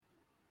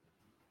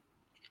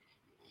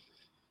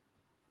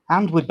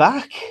And we're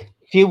back.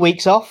 A few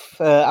weeks off.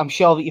 I'm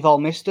sure that you've all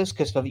missed us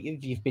because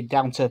you've been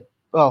down to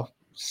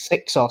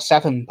 6 or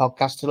 7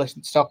 podcasts to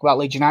listen to talk about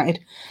Leeds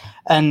United.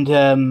 And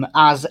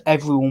as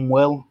everyone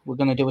will, we're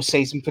going to do a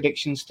season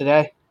predictions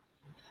today.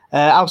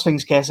 How's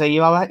things, Casey? Are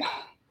you all right?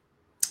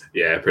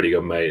 Yeah, pretty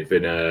good, mate.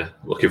 Been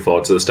looking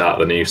forward to the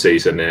start of the new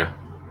season now.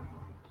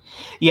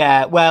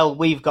 Yeah, well,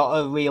 we've got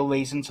a real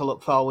reason to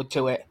look forward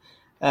to it.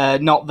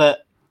 Not that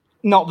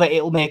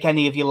it'll make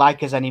any of you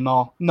like us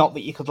anymore. Not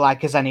that you could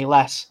like us any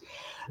less.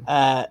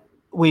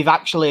 We've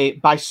actually,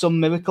 by some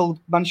miracle,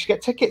 managed to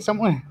get tickets,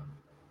 haven't we?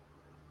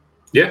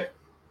 Yeah,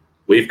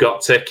 we've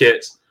got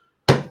tickets.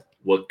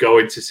 We're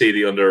going to see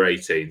the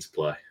under-18s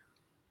play.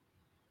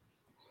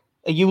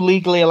 Are you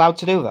legally allowed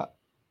to do that?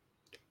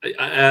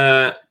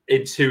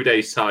 In 2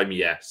 days' time,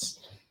 yes.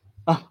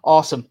 Oh,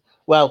 awesome.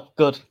 Well,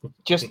 good.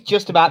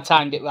 Just about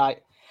timed it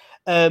right.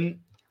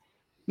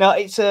 Now,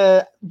 it's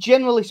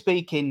generally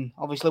speaking,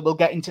 obviously, we'll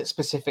get into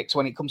specifics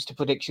when it comes to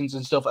predictions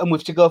and stuff, and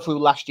we've to go through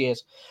last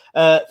year's.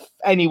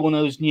 Anyone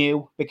who's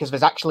new, because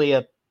there's actually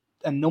a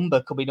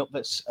number coming up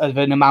that's of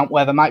an amount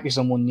where there might be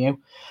someone new.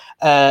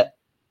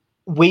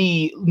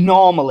 We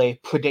normally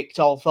predict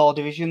all 4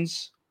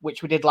 divisions,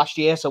 which we did last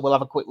year, so we'll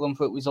have a quick run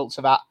through results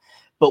of that.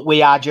 But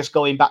we are just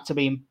going back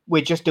to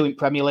we're just doing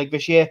Premier League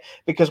this year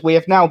because we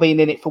have now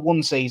been in it for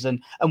 1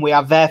 season and we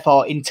are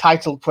therefore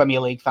entitled Premier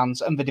League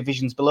fans, and the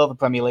divisions below the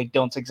Premier League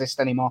don't exist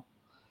anymore,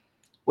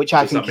 which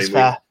I think is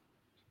fair.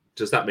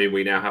 Does that mean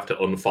we now have to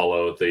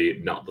unfollow the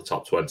Not the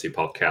Top 20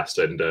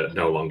 podcast and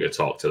no longer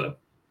talk to them?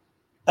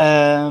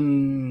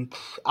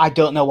 I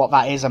don't know what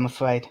that is, I'm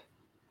afraid.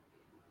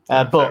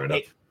 But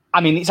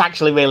it's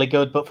actually really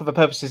good, but for the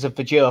purposes of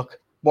the joke,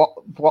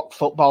 what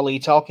football are you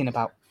talking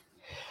about?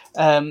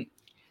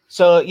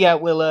 So yeah,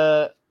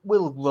 we'll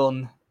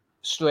run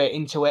straight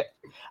into it.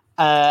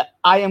 I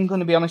am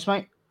going to be honest,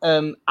 mate.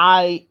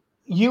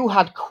 You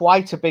had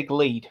quite a big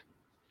lead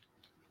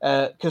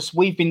because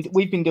we've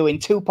been doing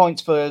 2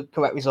 points for a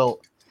correct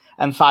result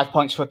and 5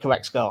 points for a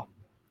correct score.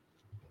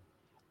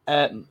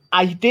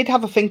 I did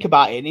have a think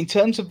about it in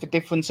terms of the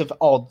difference of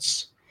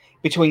odds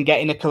between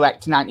getting a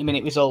correct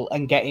 90-minute result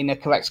and getting a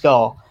correct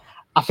score.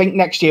 I think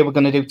next year we're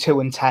going to do 2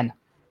 and 10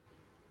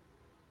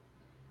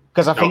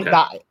 because I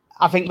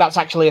think that's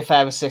actually a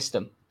fairer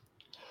system.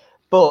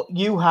 But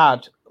you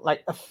had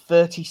like a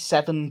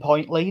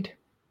 37-point lead.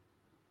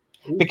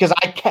 Ooh. Because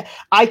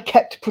I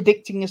kept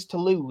predicting us to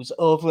lose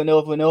over and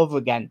over and over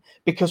again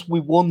because we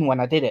won when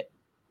I did it.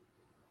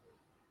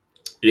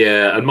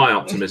 Yeah, and my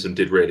optimism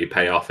did really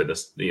pay off in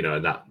this,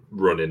 in that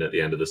run-in at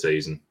the end of the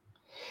season.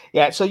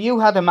 Yeah, so you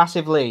had a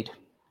massive lead.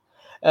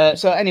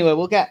 So anyway,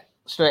 we'll get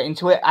straight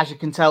into it. As you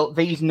can tell,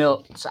 these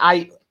notes,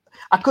 I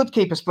could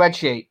keep a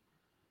spreadsheet.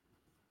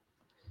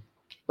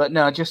 But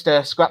no, just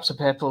scraps of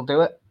paper will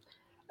do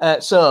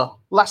it. So,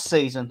 last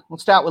season, we'll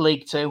start with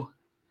League 2.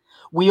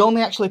 We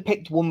only actually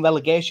picked 1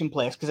 relegation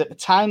place because at the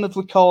time of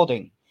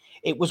recording,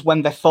 it was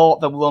when they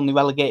thought they were only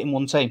relegating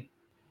 1 team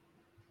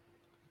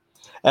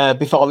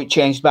before it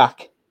changed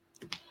back.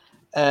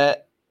 And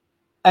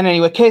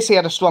anyway, Casey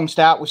had a strong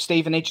start with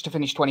Stevenage to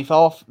finish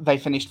 24th. They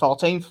finished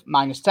 14th,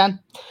 minus 10.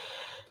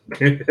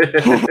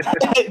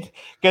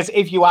 Because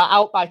if you are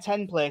out by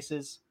 10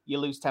 places, you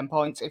lose 10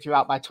 points. If you're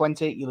out by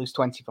 20, you lose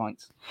 20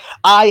 points.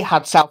 I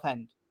had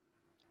Southend,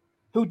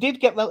 who did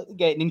get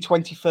relegated in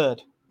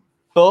 23rd.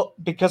 But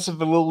because of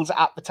the rules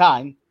at the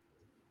time,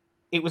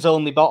 it was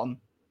only bottom.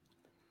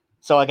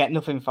 So I get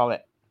nothing for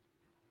it.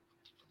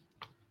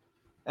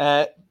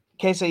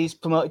 Casey's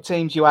promoted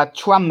teams, you had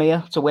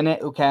Tranmere to win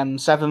it, who came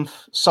 7th.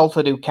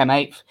 Salford, who came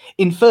 8th.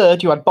 In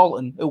 3rd, you had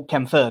Bolton, who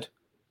came 3rd.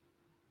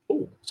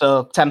 Ooh.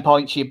 So 10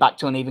 points, you're back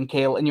to an even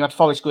keel. And you had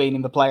Forest Green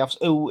in the playoffs,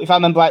 who, if I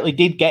remember rightly,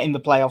 did get in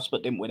the playoffs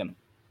but didn't win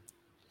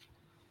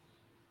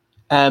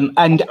them.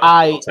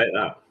 I'll take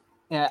that.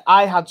 Yeah,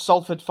 I had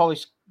Salford,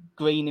 Forest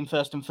Green in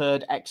 1st and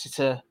 3rd,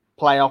 Exeter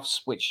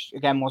playoffs, which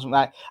again wasn't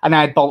right. And I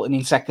had Bolton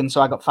in 2nd,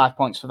 so I got 5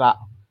 points for that.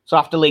 So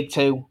after League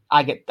 2,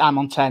 I'm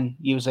on 10,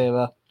 you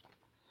 0.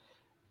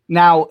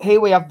 Now,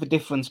 here we have the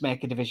difference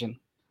maker division.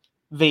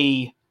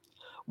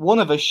 One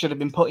of us should have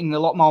been putting a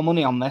lot more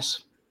money on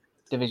this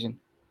division.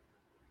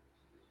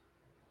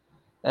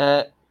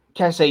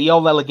 Casey,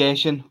 your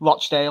relegation,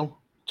 Rochdale,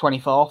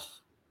 24th,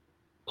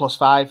 plus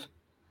 5.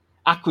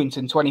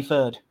 Accrington,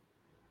 23rd,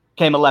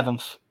 came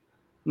 11th,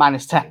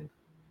 minus 10.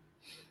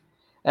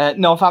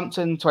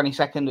 Northampton,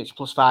 22nd, which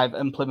plus 5,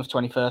 and Plymouth,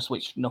 21st,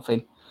 which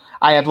nothing.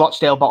 I had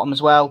Rochdale bottom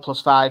as well,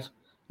 plus 5.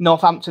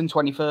 Northampton,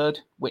 23rd,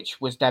 which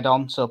was dead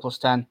on, so plus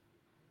 10.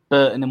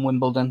 Burton and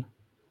Wimbledon.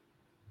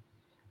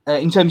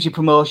 In terms of your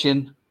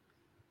promotion,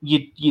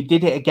 you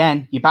did it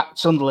again. You backed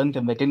Sunderland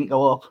and they didn't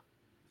go up.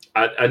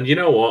 And you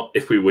know what?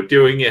 If we were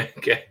doing it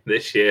again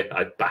this year,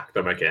 I'd back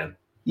them again.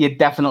 You'd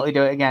definitely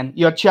do it again.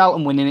 You had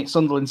Charlton winning it,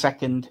 Sunderland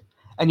 2nd,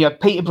 and you had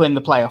Peterborough in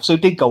the playoffs, who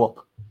did go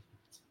up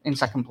in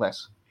 2nd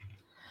place.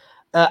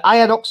 I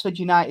had Oxford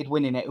United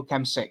winning it, who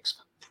came 6th.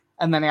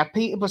 And then I had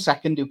Peterborough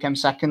 2nd, who came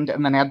 2nd,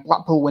 and then I had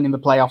Blackpool winning the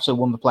playoffs, who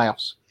won the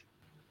playoffs.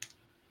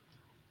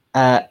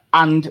 I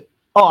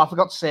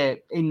forgot to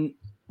say, in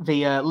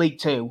the League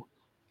Two,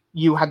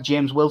 you had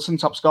James Wilson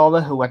top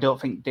scorer, who I don't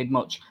think did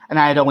much, and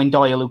I had Owen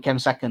Doyle, who came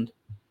second.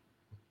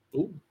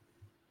 Ooh,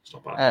 it's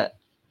not bad.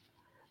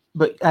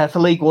 But for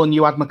League One,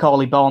 you had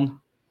Macaulay Bonne,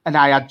 and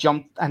I had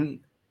John, and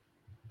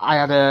I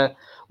had a.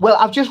 Well,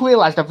 I've just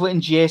realised I've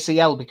written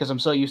JCL because I'm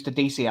so used to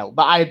DCL,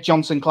 but I had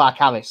Johnson Clark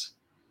Harris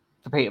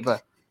for Peterborough,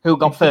 who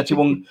got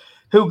 31,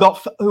 who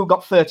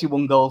got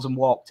 31 goals and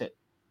walked it.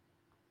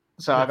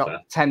 So I got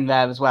fair. 10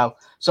 there as well.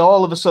 So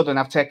all of a sudden,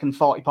 I've taken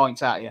 40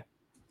 points out of you.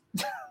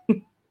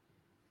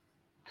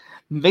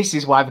 This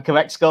is why the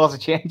correct scores are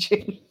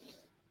changing.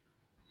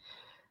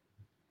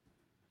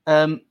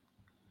 We'll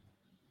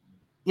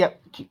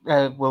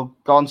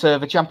go on to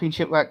the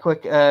championship right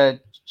quick.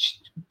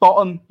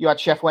 Bottom, you had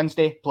Sheff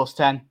Wednesday, plus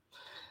 10.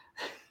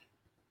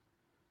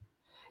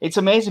 It's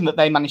amazing that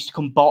they managed to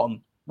come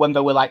bottom when they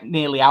were like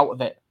nearly out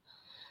of it.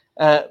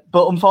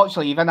 But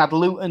unfortunately, you then had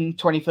Luton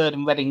 23rd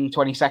and Reading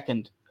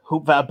 22nd,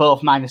 who that are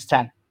both minus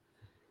 10.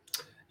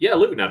 Yeah,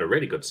 Luton had a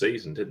really good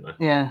season, didn't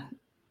they? Yeah.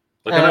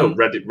 Like I know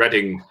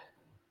Reading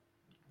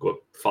got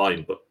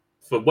fine, but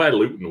for where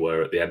Luton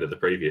were at the end of the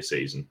previous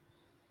season.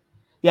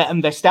 Yeah,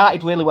 and they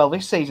started really well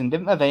this season,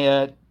 didn't they?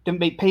 They didn't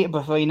beat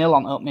Peterborough 3-0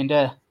 on opening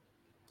day.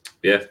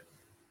 Yeah.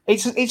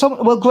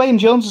 Well, Graham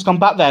Jones has gone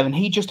back there, and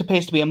he just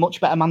appears to be a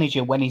much better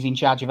manager when he's in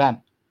charge of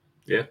them.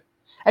 Yeah.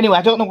 Anyway,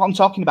 I don't know what I'm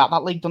talking about.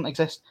 That league doesn't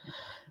exist.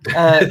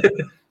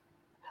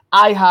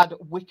 I had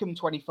Wickham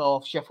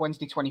 24th, Sheff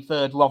Wednesday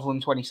 23rd,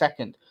 Rotherham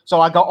 22nd.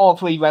 So I got all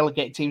three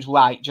relegated teams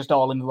right, just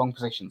all in the wrong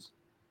positions.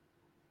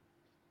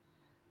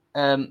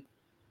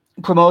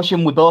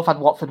 Promotion, we both had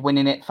Watford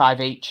winning it,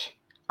 5 each.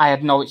 I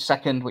had Norwich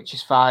second, which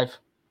is 5.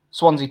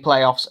 Swansea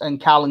playoffs, and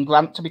Carlan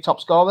Grant to be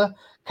top scorer.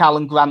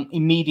 Carlan Grant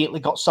immediately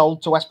got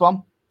sold to West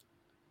Brom.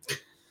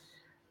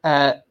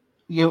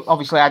 You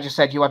obviously, I just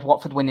said you had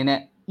Watford winning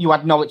it. You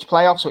had Norwich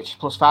playoffs, which is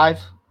plus 5.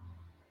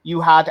 You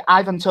had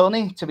Ivan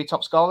Toney to be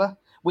top scorer,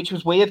 which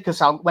was weird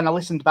because when I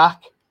listened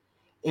back,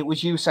 it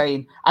was you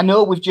saying, I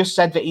know we've just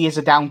said that he is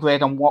a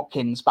downgrade on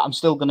Watkins, but I'm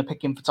still going to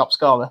pick him for top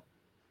scorer.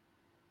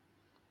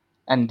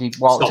 And he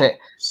walked it.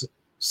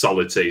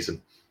 Solid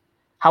season.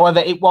 However,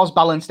 it was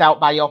balanced out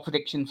by your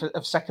prediction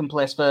of second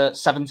place for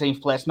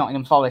 17th place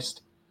Nottingham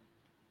Forest.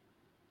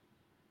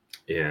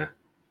 Yeah.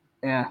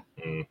 Yeah.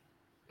 Mm.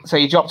 So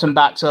you dropped them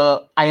back.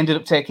 So I ended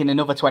up taking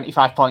another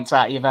 25 points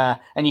out of you there.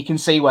 And you can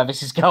see where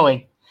this is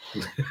going.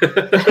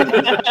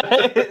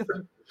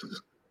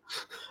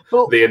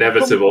 But the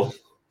inevitable.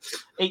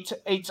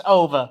 It's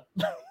over.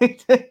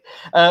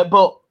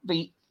 But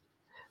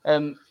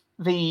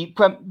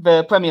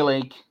the Premier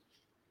League,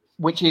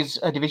 which is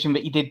a division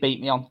that you did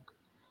beat me on,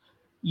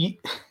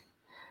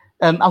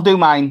 I'll do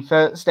mine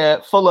first.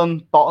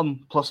 Fulham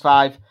bottom plus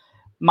 5.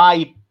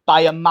 My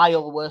by a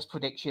mile worst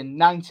prediction,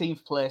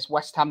 19th place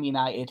West Ham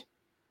United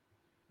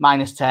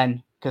minus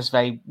 10 because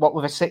what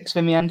were the 6th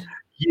in the end?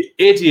 You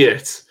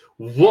idiot!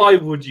 Why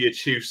would you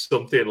choose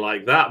something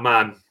like that,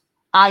 man?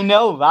 I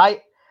know,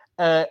 right?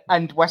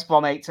 And West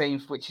Brom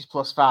 18th, which is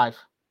plus 5.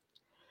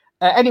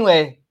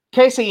 Anyway,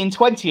 Casey in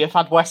 20th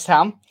had West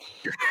Ham.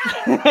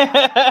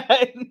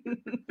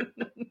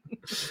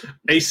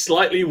 A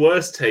slightly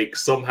worse take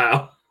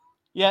somehow.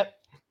 Yep.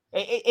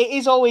 It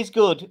is always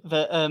good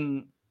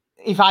that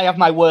if I have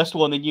my worst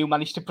one and you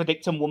manage to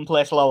predict them one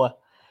place lower.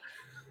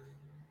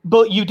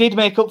 But you did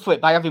make up for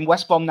it by having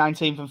West Brom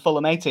 19th and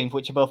Fulham 18th,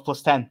 which are both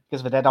plus 10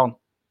 because they're dead on.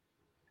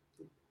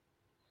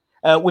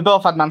 We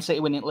both had Man City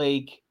winning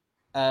league.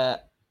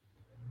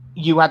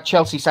 You had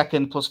Chelsea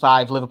second plus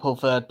 5, Liverpool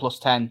third plus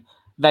 10.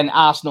 Then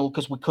Arsenal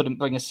because we couldn't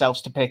bring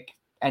ourselves to pick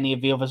any of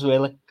the others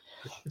really.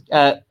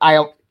 I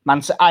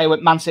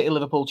went Man City,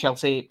 Liverpool,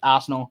 Chelsea,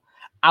 Arsenal.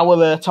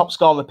 Our top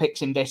scorer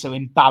picks in this are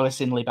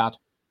embarrassingly bad.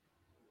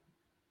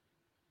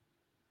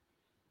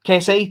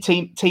 KC,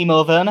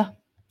 Timo Werner.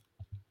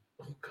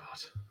 Oh, God.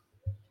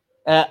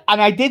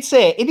 And I did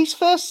say, in his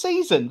first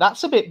season,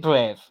 that's a bit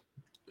brave.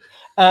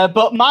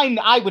 But mine,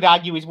 I would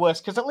argue, is worse,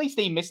 because at least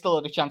he missed a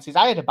load of chances.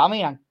 I had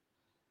Aubameyang.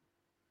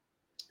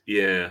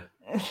 Yeah.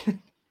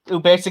 Who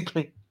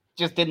basically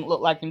just didn't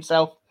look like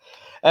himself.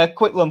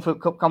 Quick run through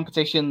cup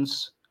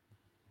competitions.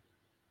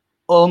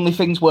 Only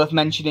things worth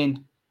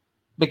mentioning,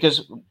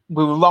 because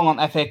we were wrong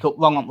on FA Cup,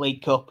 wrong on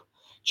League Cup.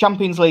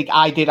 Champions League,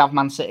 I did have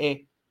Man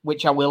City,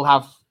 which I will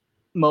have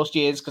most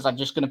years because I'm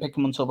just going to pick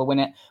them until they win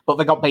it. But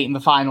they got beat in the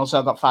final, so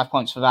I got 5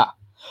 points for that.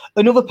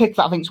 Another pick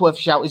that I think is worth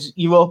a shout is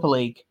Europa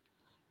League.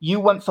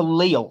 You went for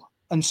Lille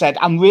and said,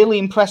 I'm really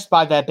impressed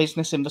by their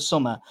business in the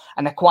summer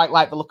and I quite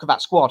like the look of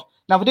that squad.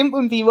 Now, they didn't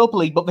win the Europa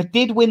League, but they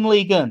did win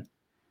Ligue 1,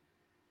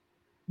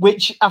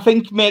 which I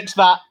think makes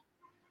that...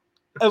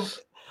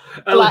 At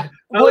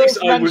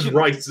least I was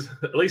right.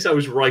 At least I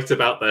was right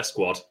about their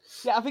squad.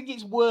 Yeah, I think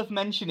it's worth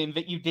mentioning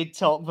that you did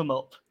talk them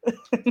up.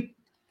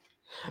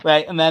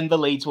 Right, and then the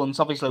Leeds ones.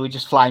 Obviously, we're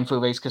just flying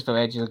through these because they're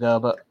ages ago.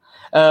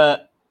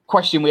 But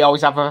question we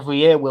always have every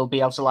year, will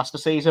Bielsa last the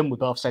season? We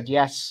both said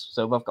yes,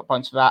 so we've got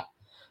points for that.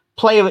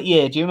 Player at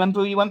year, do you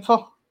remember who you went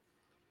for?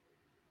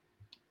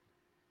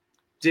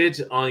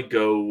 Did I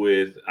go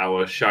with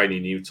our shiny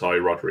new toy,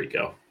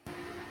 Rodrigo?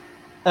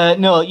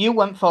 No, you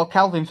went for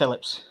Calvin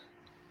Phillips.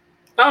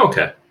 Oh,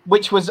 okay.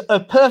 Which was a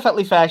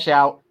perfectly fair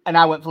shout, and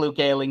I went for Luke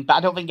Ayling, but I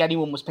don't think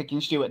anyone was picking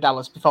Stuart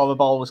Dallas before the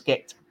ball was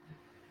kicked.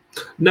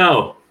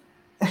 No,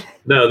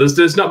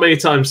 there's not many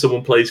times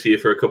someone plays for you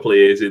for a couple of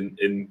years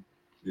in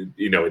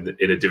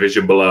a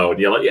division below, and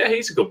you're like, yeah,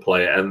 he's a good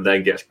player, and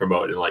then gets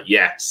promoted, and like,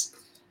 yes,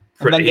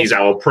 he's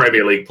our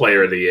Premier League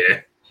Player of the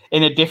Year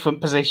in a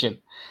different position.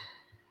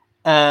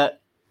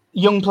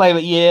 Young Player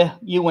of the Year,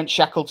 you went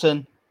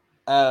Shackleton,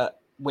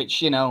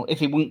 which, if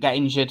he wouldn't get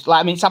injured,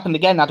 it's happened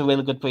again. Had a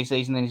really good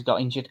preseason, then he's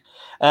got injured.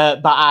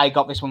 But I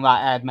got this one right.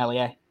 I had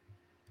Meslier.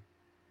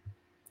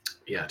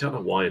 Yeah, I don't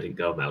know why I didn't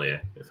go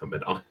Meslier, if I'm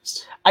being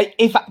honest.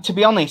 To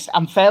be honest,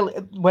 I'm fairly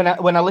when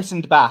I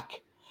listened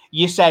back,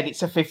 you said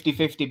it's a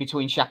 50-50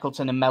 between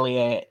Shackleton and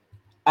Meslier,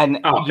 and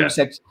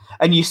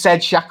you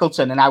said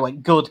Shackleton, and I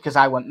went good because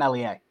I went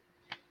Meslier.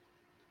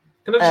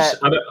 Can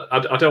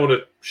I don't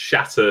want to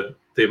shatter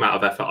the amount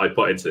of effort I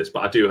put into this,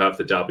 but I do have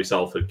the Derby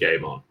Salford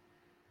game on.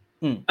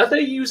 Are they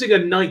using a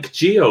Nike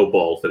Geo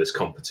ball for this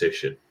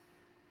competition?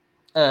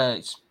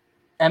 It's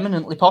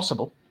eminently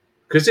possible.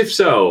 Because if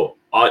so,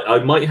 I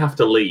might have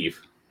to leave.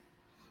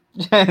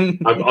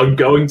 I'm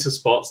going to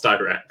Sports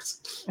Direct.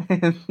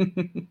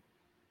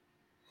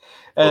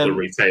 Other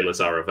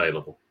retailers are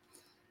available.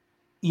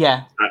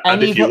 Yeah,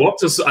 and if you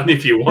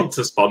want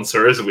to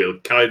sponsor us, we'll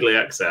kindly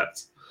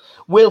accept.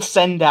 We'll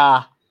send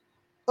our.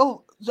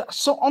 Oh,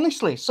 so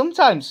honestly,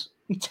 sometimes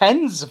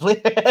tens.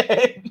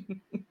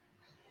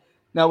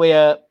 No, we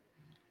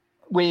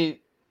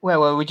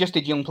just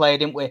did Young Player,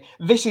 didn't we?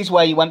 This is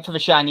where you went for the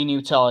shiny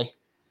new toy.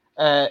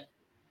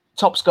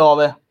 Top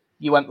scorer,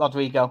 you went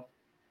Rodrigo.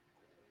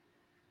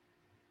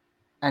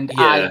 And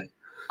yeah.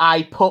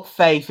 I put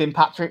faith in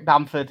Patrick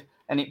Bamford,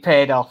 and it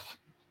paid off.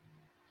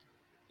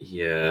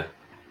 Yeah.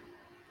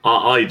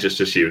 I just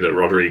assumed that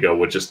Rodrigo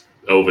would just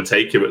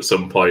overtake him at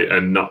some point,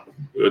 and not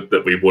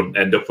that we wouldn't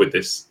end up with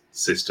this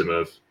system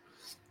of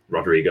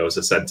Rodrigo as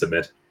a centre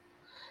mid.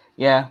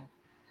 Yeah.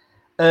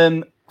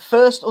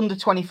 First under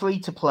 23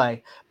 to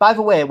play. By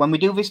the way, when we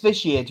do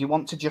this year, do you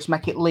want to just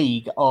make it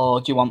league,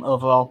 or do you want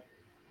overall?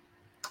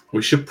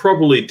 We should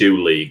probably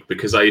do league,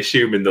 because I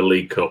assume in the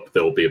League Cup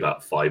there will be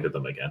about 5 of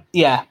them again.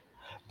 Yeah.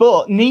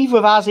 But neither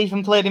of us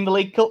even played in the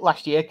League Cup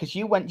last year, because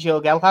you went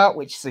Joe Gelhardt,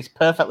 which is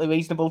perfectly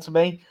reasonable to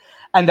me,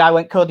 and I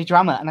went Cody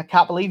Drammer, and I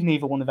can't believe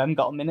neither one of them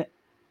got a minute.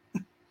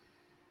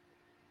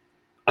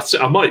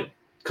 I might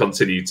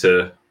continue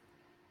to...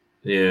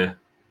 Yeah.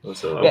 I'm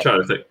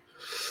trying to think.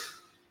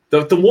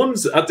 The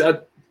ones...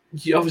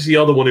 obviously,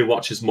 you're the one who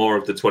watches more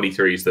of the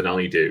 23s than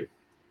I do,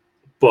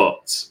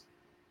 but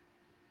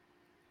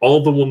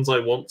all the ones I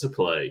want to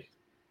play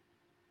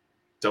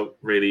don't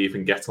really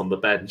even get on the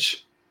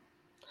bench.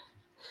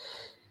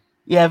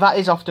 Yeah, that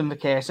is often the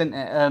case, isn't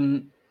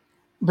it?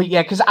 But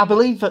yeah, because I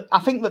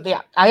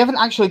haven't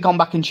actually gone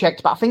back and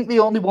checked, but I think the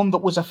only one that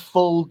was a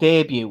full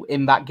debut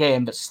in that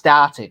game that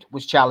started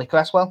was Charlie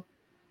Cresswell.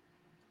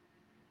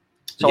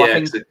 So yeah,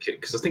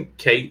 because I think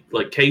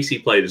Casey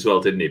played as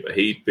well, didn't he? But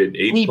he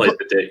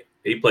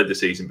played the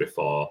season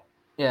before.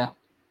 Yeah.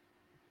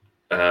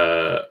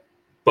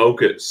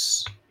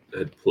 Bogarts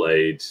had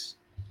played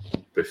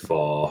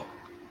before.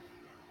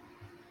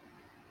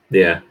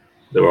 Yeah,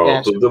 they were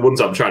all the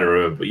ones I'm trying to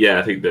remember. But yeah,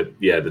 I think that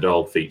they'd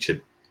all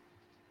featured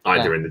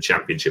either in the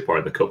Championship or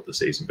in the Cup the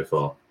season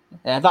before.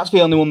 Yeah, that's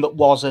the only one that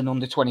was an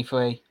under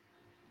 23.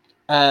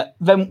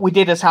 Then we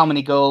did how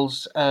many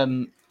goals?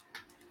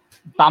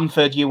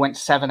 Bamford, you went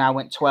 7, I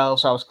went 12,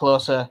 so I was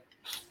closer.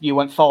 You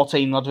went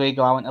 14,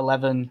 Rodrigo, I went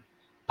 11.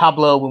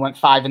 Pablo, we went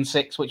 5 and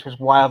 6, which was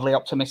wildly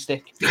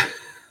optimistic.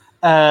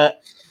 The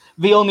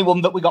only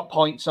one that we got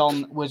points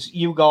on was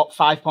you got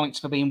 5 points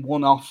for being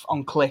one off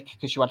on Click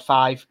because you had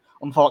 5.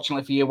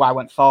 Unfortunately for you, I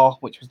went 4,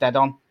 which was dead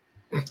on.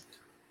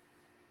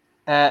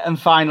 And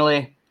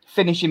finally,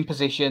 finishing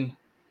position,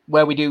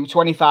 where we do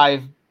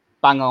 25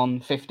 bang on,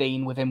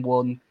 15 within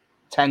 1,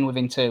 10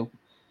 within 2,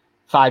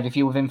 5 if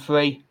you're within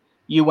 3.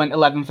 You went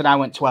 11th and I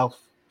went 12th.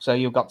 So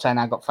you got 10,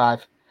 I got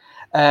 5.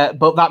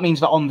 But that means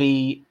that on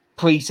the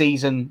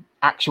pre-season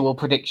actual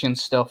prediction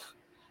stuff,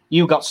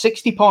 you got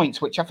 60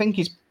 points, which I think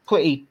is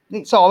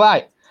it's all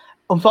right.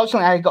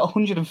 Unfortunately, I got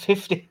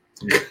 150.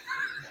 It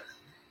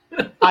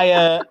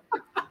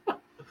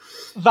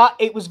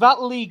was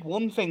that League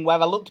One thing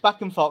where I looked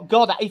back and thought,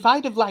 God, if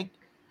I'd have I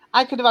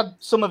could have had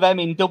some of them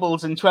in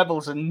doubles and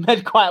trebles and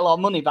made quite a lot of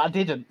money, but I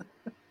didn't.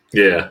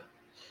 Yeah.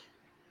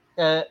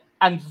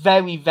 And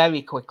very,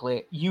 very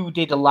quickly, you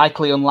did a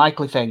likely,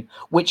 unlikely thing,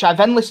 which I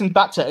then listened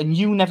back to, and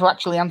you never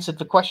actually answered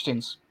the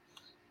questions.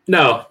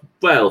 No,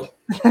 well,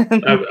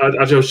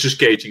 I was just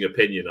gauging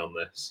opinion on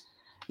this.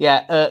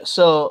 Yeah,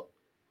 so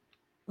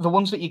the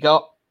ones that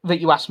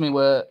you asked me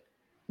were,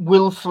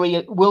 will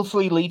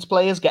three Leeds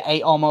players get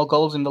 8 or more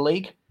goals in the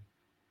league?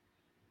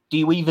 Do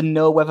you even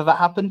know whether that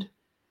happened?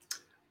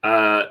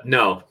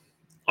 No.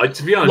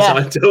 To be honest,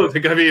 I don't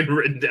think I've even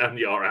written down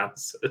your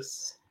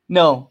answers.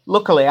 No,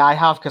 luckily I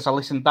have, because I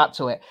listened back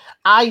to it.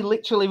 I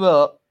literally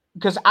wrote,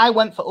 because I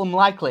went for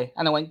unlikely,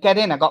 and I went, get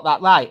in, I got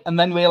that right, and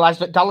then realised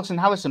that Dallas and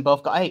Harrison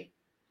both got 8.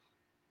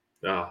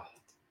 Oh.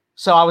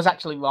 So I was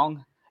actually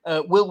wrong.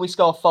 Will we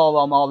score 4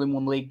 or more in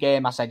one league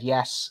game? I said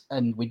yes,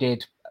 and we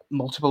did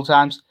multiple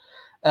times.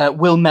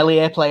 Will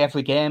Meslier play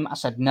every game? I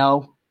said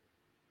no,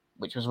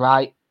 which was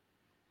right.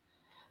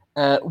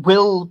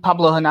 Will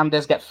Pablo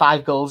Hernandez get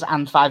 5 goals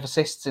and 5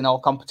 assists in all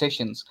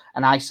competitions?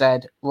 And I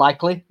said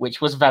likely,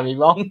 which was very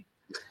wrong.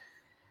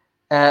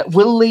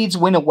 Will Leeds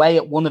win away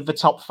at one of the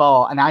top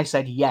 4? And I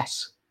said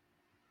yes,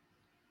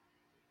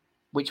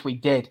 which we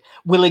did.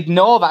 We'll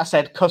ignore that I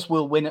said because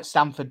we'll win at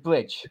Stamford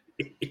Bridge.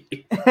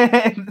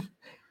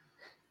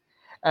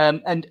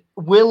 And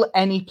will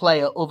any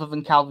player other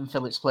than Calvin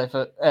Phillips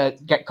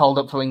get called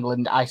up for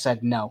England? I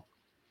said no.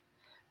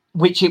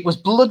 Which it was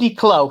bloody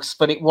close,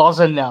 but it was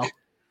a no.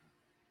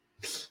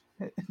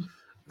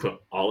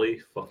 But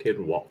Ollie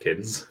fucking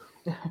Watkins.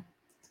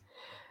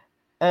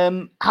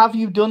 Have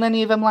you done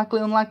any of them likely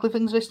unlikely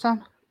things this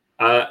time?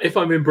 If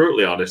I'm being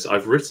brutally honest,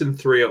 I've written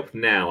 3 up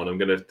now, and I'm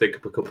going to think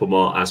up a couple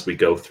more as we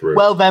go through.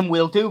 Well, then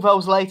we'll do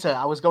those later.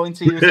 I was going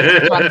to use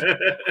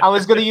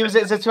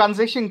it as a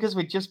transition because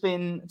we've just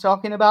been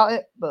talking about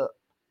it, but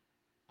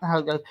how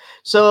it goes.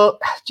 So,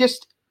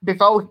 just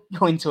before we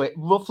go into it,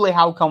 roughly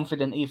how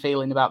confident are you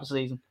feeling about the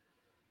season?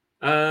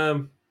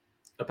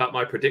 About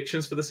my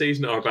predictions for the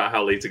season, or about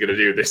how Leeds are going to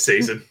do this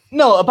season?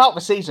 No, about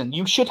the season.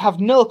 You should have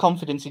no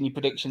confidence in your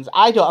predictions.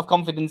 I don't have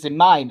confidence in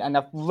mine, and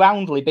I've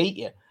roundly beat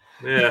you.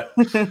 Yeah.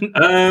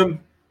 I'm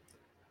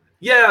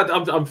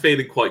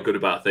feeling quite good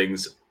about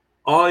things.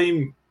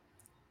 I'm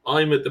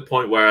at the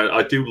point where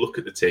I do look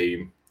at the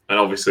team, and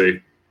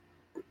obviously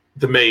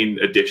the main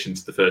addition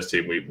to the first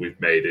team we've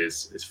made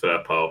is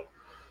Firpo.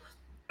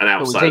 And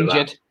outside of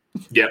that,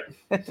 yep.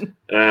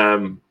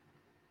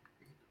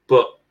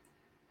 But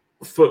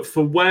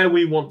for where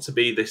we want to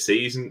be this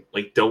season,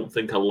 I don't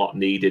think a lot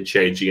needed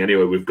changing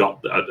anyway. We've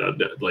got,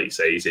 like you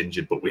say, he's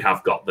injured, but we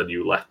have got the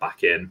new left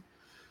back in.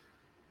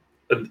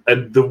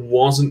 And there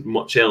wasn't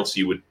much else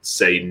you would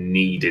say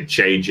needed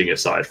changing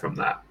aside from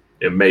that.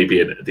 It may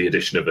be the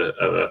addition of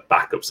a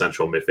backup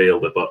central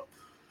midfielder, but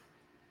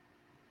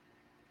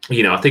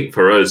I think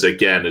for us,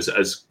 again,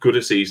 as good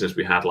a season as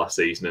we had last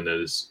season, and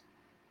as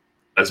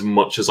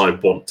much as I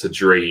want to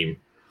dream,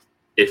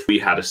 if we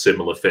had a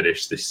similar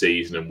finish this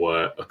season and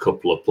were a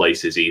couple of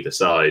places either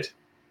side,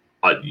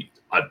 I'd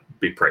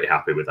be pretty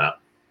happy with that.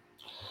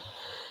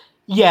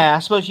 Yeah, I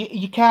suppose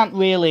you can't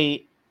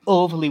really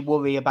overly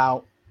worry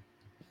about,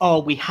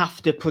 we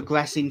have to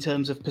progress in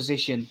terms of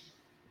position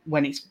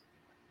when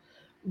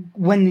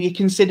you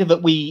consider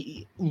that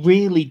we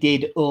really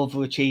did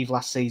overachieve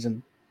last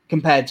season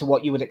compared to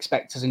what you would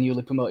expect as a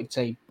newly promoted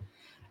team.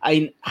 I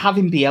mean,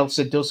 having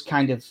Bielsa does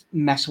kind of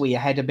mess with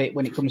your head a bit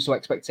when it comes to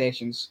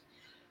expectations,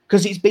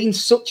 because it's been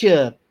such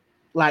a,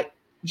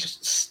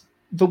 just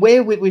the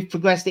way we've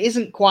progressed. It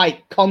isn't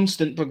quite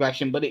constant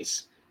progression, but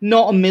it's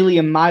not a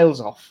million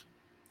miles off.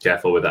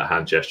 Careful with that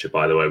hand gesture,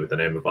 by the way, with the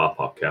name of our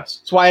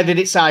podcast. That's why I did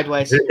it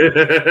sideways.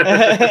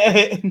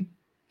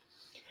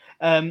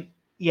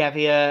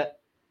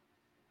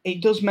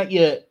 It does make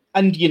you,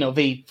 and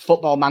the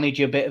football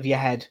manager bit of your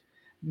head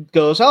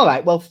goes, all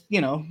right, well,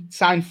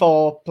 sign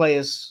 4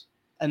 players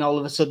and all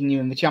of a sudden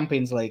you're in the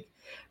Champions League.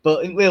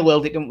 But in real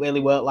world, it don't really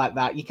work like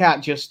that. You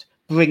can't just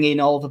bring in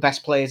all the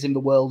best players in the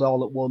world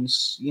all at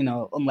once,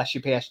 unless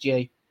you're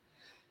PSG.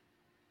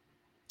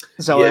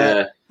 So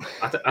yeah,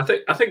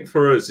 I think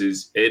for us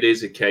it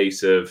is a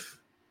case of,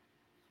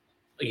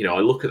 I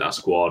look at that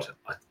squad.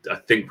 I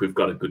think we've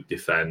got a good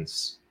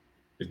defense,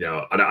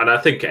 and I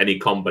think any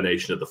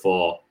combination of the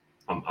 4,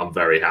 I'm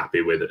very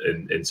happy with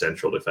in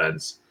central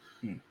defense.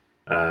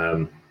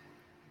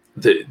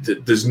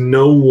 There's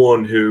no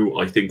one who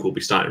I think will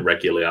be starting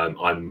regularly.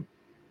 I'm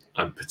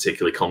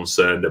particularly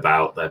concerned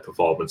about their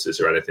performances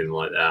or anything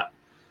like that.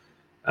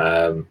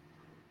 And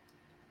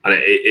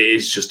it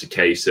is just a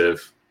case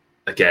of,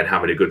 again,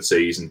 having a good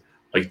season.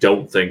 I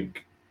don't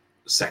think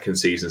second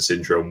season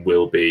syndrome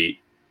will be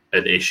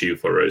an issue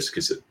for us,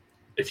 because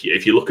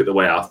if you look at the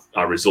way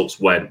our results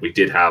went, we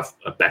did have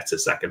a better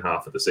second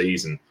half of the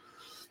season.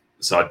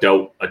 So I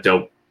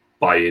don't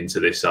buy into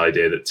this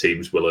idea that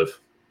teams will have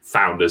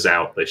found us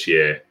out this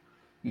year.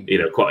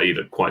 Quite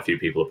a few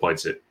people have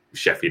pointed at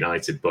Sheffield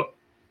United, but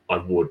I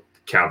would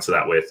counter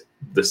that with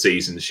the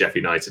season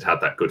Sheffield United had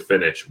that good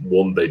finish.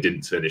 1, they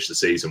didn't finish the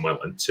season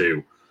well, and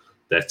 2,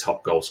 their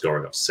top goal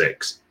scorer got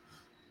 6.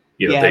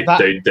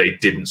 They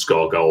didn't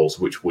score goals,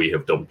 which we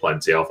have done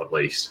plenty of at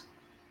least.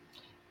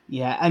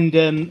 Yeah, and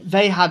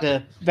they had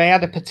a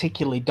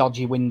particularly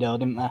dodgy window,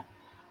 didn't they?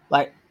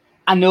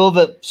 I know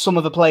that some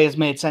of the players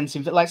made sense.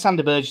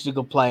 Sander Berge is a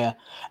good player,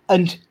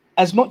 and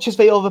as much as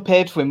they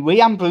overpaid for him,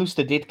 Ryan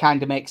Brewster did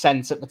kind of make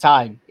sense at the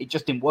time. It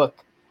just didn't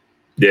work.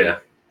 Yeah.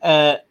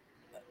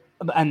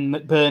 And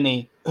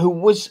McBurney,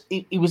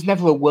 he was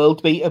never a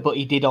world beater, but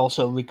he did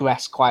also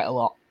regress quite a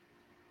lot.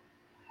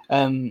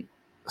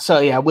 So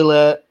yeah,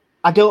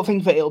 I don't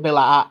think that it'll be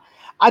like that.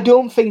 I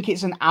don't think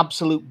it's an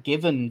absolute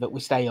given that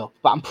we stay up,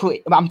 but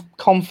I'm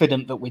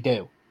confident that we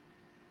do.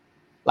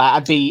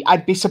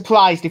 I'd be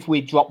surprised if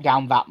we drop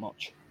down that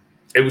much.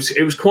 It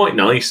was quite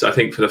nice, I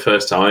think, for the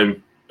first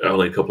time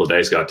only a couple of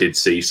days ago, I did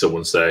see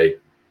someone say,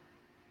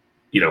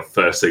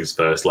 first things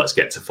first, let's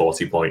get to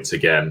 40 points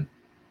again,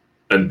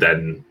 and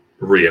then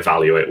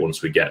reevaluate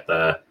once we get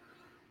there.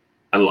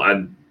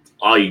 And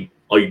I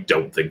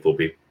don't think we'll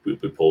be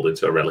pulled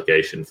into a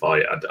relegation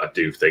fight. I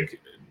do think,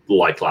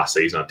 like last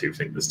season, I do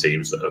think there's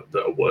teams that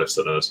are worse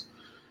than us.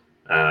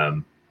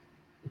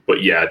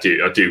 But yeah, I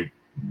do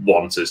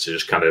want us to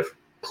just kind of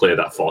clear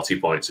that 40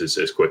 points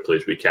as quickly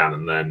as we can,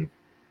 and then,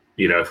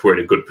 if we're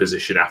in a good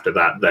position after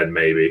that, then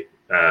maybe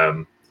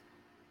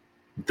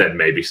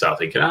start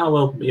thinking,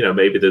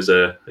 maybe there's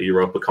a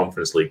Europa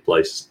Conference League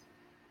place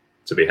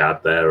to be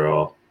had there,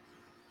 or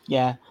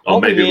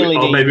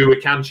maybe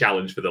we can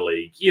challenge for the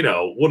league.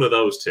 One of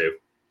those two.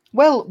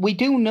 Well, we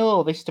do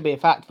know this to be a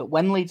fact that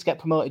when Leeds get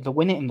promoted, they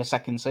win it in the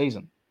second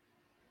season.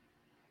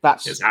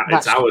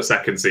 It's our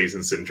second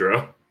season,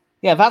 Sindro.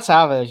 Yeah, that's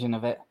our version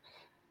of it.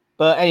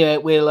 But anyway,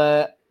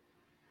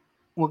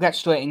 we'll get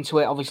straight into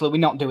it. Obviously, we're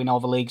not doing all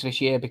the leagues this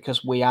year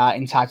because we are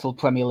entitled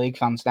Premier League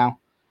fans now.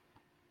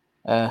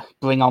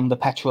 Bring on the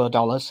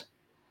petrodollars.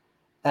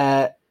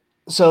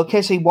 So,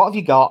 Casey, what have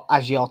you got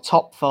as your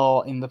top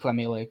 4 in the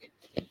Premier League?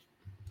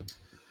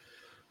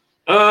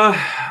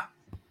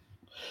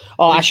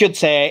 I should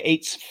say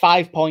it's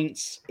 5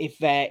 points if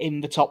they're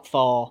in the top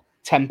 4,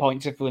 10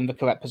 points if they're in the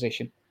correct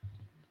position.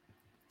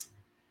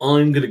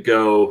 I'm gonna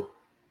go.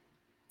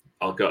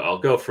 I'll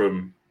go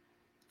from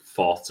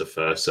 4th to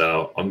 1st.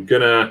 So I'm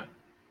gonna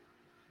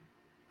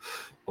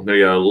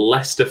go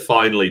Leicester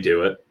finally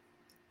do it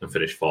and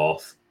finish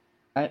 4th.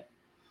 Right.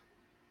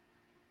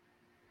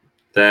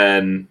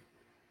 Then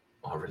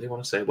I really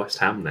want to say West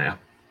Ham now.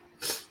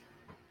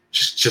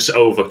 Just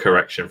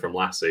overcorrection from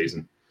last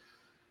season.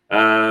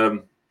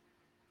 I'm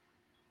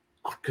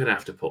gonna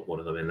have to put one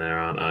of them in there,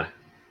 aren't I?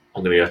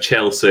 I'm gonna go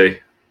Chelsea,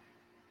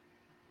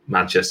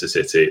 Manchester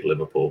City,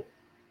 Liverpool.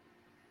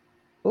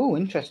 Oh,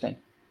 interesting.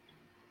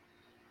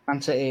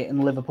 Man City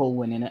and Liverpool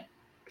winning it.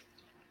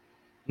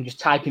 I'm just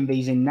typing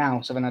these in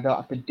now, so then I don't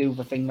have to do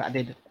the thing that I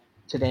did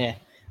today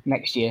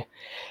next year.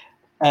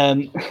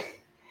 You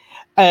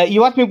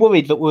had me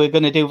worried that we were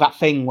going to do that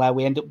thing where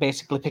we end up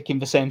basically picking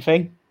the same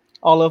thing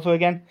all over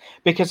again,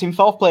 because in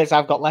 4th place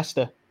I've got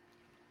Leicester.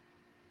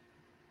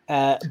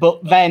 But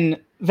then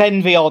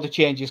the order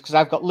changes because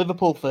I've got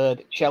Liverpool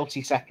 3rd,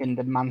 Chelsea 2nd,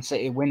 and Man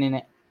City winning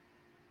it.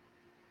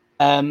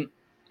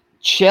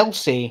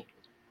 Chelsea,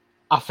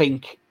 I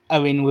think,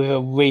 are in with a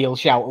real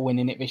shout of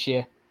winning it this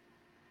year.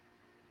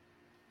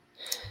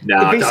 No,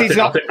 I think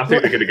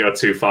they're going to go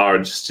too far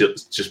and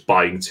just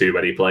buying too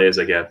many players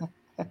again.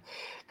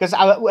 Because,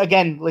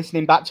 again,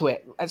 listening back to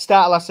it, at the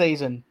start of last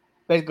season,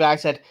 basically I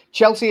said,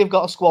 Chelsea have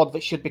got a squad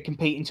that should be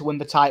competing to win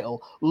the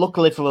title.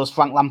 Luckily for us,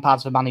 Frank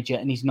Lampard's the manager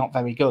and he's not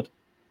very good.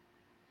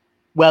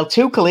 Well,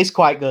 Tuchel is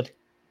quite good.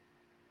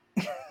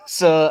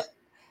 So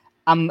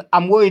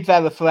I'm worried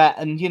they're a threat.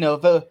 And,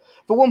 the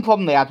one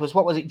problem they had was,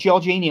 what was it?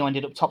 Jorginho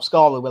ended up top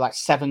scorer with like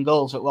 7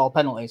 goals that were all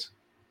penalties.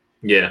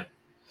 Yeah.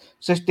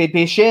 So it'd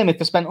be a shame if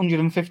they spent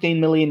 115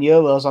 million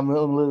euros on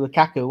Romelu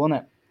Lukaku,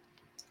 wouldn't it?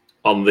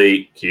 On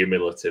the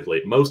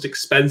cumulatively most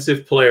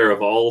expensive player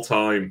of all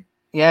time.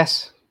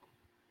 Yes.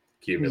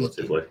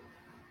 Cumulatively.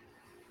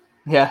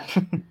 Yeah.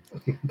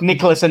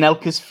 Nicholas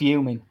Anelka's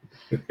fuming.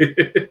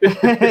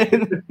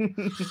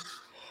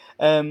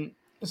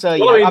 So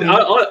yeah,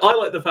 I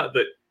like the fact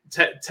that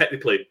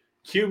technically,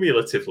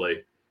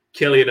 cumulatively,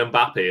 Kylian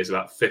Mbappe is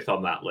about 5th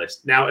on that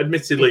list. Now,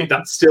 admittedly,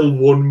 that's still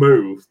one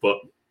move, but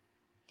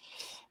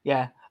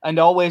yeah. And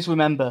always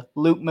remember,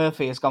 Luke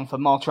Murphy has gone for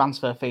more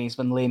transfer fees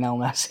than Lionel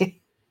Messi.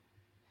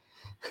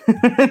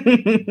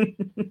 If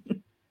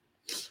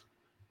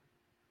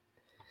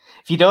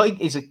you don't,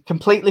 it's a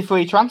completely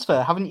free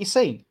transfer. Haven't you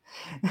seen?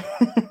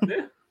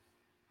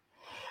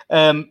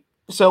 Yeah.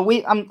 So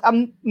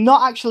I'm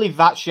not actually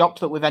that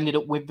shocked that we've ended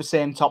up with the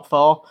same top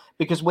 4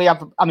 because we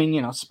have. I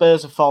mean,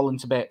 Spurs have fallen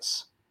to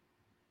bits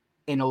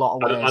in a lot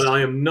of ways, and I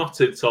am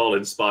not at all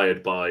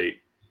inspired by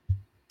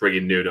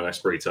bringing Nuno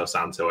Espirito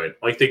Santo in.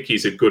 I think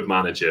he's a good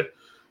manager,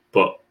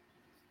 but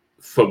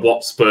for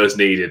what Spurs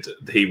needed,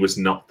 he was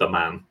not the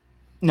man.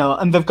 No,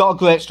 and they've got a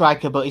great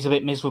striker, but he's a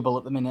bit miserable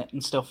at the minute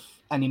and stuff,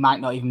 and he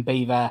might not even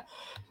be there.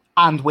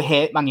 And we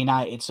hate Man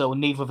United, so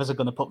neither of us are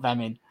going to put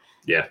them in.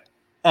 Yeah.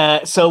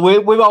 So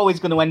we're always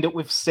going to end up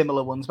with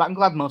similar ones, but I'm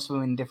glad most of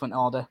them are in different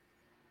order.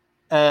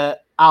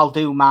 I'll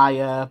do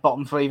my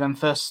bottom 3 then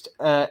first.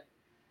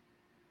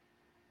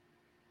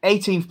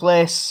 18th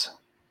place,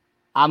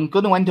 I'm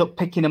going to end up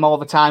picking them all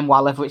the time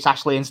while ever it's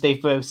Ashley and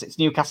Steve Bruce. It's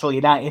Newcastle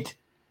United.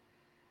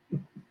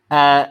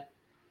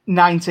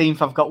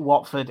 19th, I've got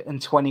Watford, and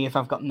 20th,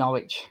 I've got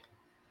Norwich.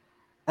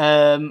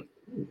 I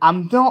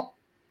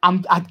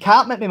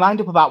can't make my mind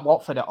up about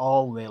Watford at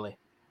all, really,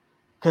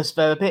 because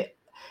they've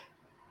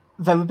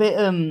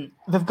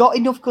got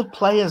enough good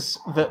players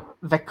that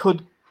they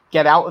could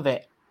get out of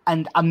it,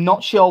 and I'm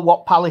not sure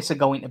what Palace are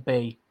going to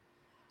be,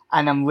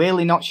 and I'm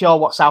really not sure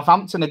what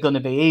Southampton are going to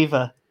be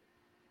either.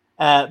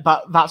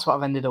 But that's what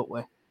I've ended up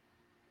with.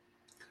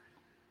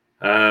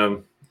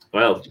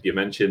 Well, you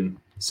mentioned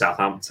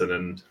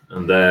Southampton,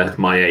 and they're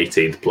my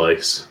 18th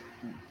place.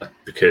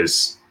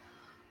 because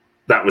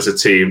that was a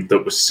team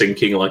that was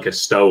sinking like a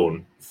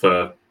stone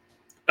for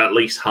at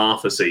least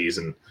half a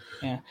season.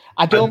 Yeah,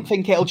 I don't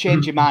think it'll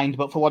change your mind,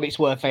 but for what it's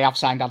worth, they have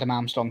signed Adam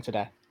Armstrong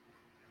today.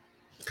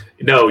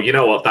 No, you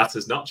know what? That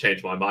has not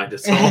changed my mind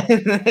at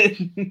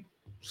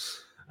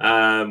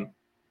all.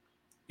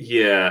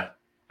 Yeah,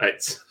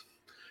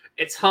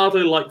 it's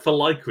hardly like for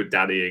like with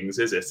Danny Ings,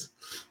 is it?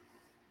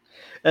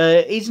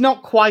 He's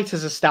not quite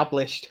as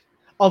established,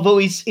 although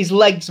his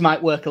legs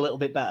might work a little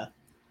bit better.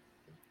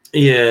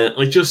 Yeah,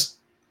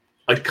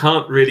 I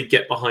can't really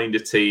get behind a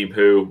team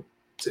who,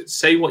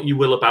 say what you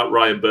will about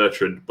Ryan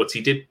Bertrand, but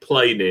he did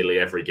play nearly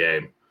every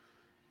game.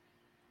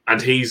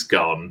 And he's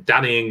gone.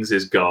 Danny Ings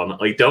is gone.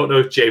 I don't know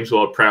if James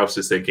Ward-Prowse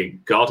is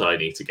thinking, God, I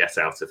need to get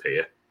out of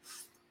here.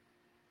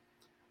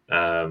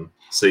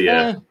 So,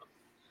 yeah.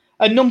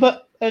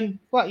 And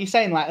what are you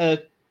saying? Like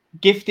a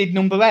gifted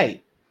number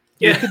 8?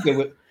 Yeah.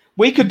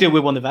 We could do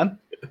with one of them.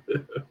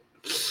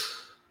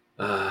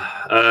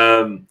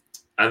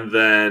 And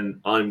then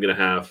I'm going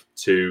to have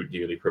 2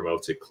 newly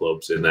promoted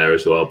clubs in there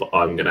as well, but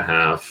I'm going to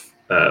have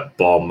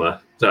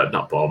Bournemouth.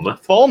 Not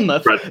Bournemouth.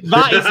 Bournemouth?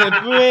 That is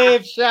a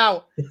brave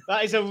shout.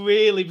 That is a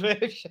really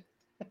brave shout.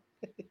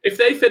 If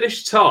they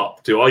finish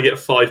top, do I get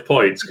 5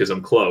 points because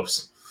I'm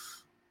close?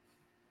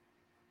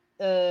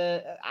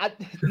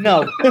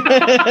 No.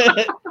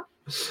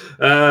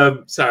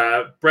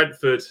 So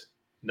Brentford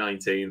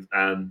 19th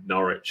and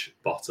Norwich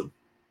bottom.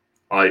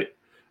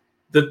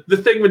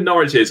 The thing with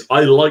Norwich is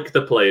I like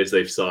the players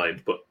they've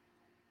signed, but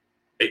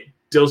it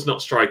does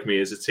not strike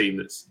me as a team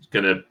that's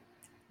going to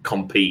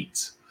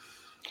compete.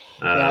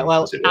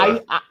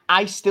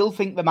 I still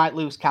think they might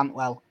lose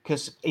Cantwell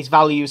because his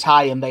value is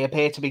high and they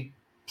appear to be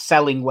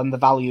selling when the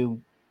value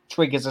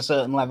triggers a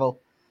certain level.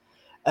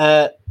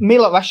 Milot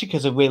Rashica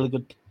is a really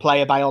good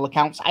player by all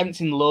accounts. I haven't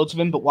seen loads of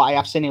him, but what I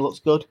have seen, he looks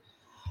good.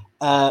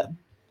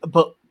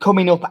 But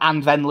coming up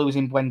and then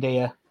losing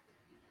Buendia,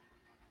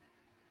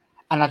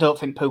 and I don't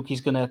think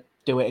Pukki's going to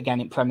do it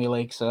again in Premier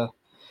League. So,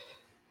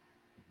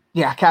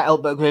 yeah, I can't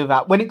help but agree with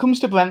that. When it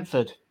comes to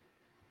Brentford,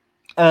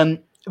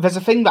 there's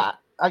a thing that,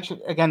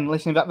 actually, again,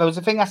 listening back, there was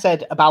a thing I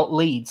said about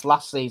Leeds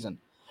last season,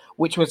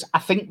 which was I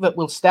think that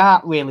we'll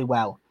start really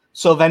well.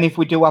 So then if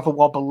we do have a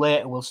wobble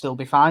later, we'll still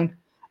be fine.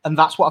 And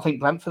that's what I think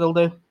Brentford will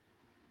do.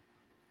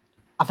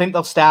 I think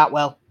they'll start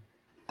well,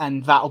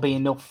 and that'll be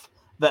enough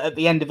that at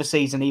the end of the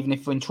season, even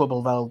if we're in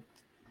trouble,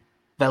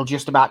 they'll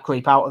just about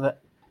creep out of it.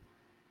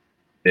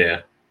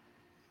 Yeah.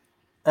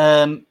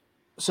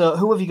 So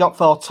who have you got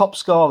for top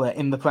scorer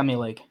in the Premier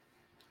League?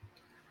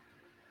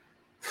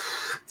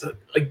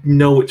 I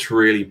know it's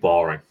really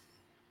boring,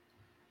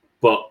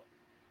 but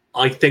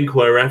I think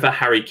wherever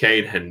Harry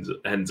Kane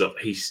ends up,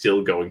 he's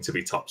still going to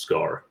be top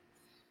scorer.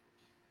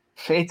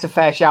 It's a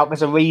fair shout.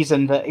 There's a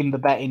reason that in the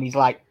betting he's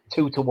like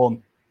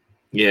 2-1.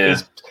 Yeah.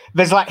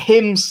 There's like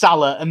him,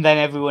 Salah, and then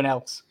everyone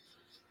else.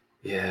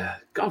 Yeah.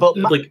 God, but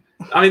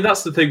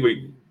that's the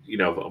thing.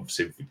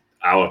 Obviously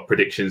our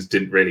predictions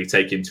didn't really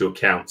take into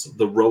account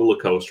the roller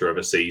coaster of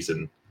a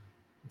season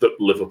that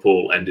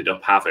Liverpool ended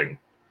up having.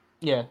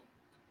 Yeah.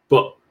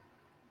 But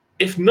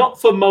if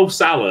not for Mo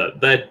Salah,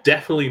 they're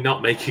definitely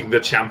not making the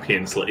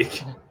Champions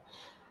League.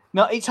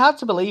 No, it's hard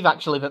to believe,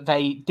 actually, that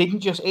they didn't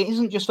just... It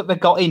isn't just that they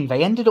got in.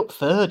 They ended up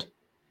third.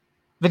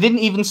 They didn't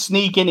even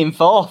sneak in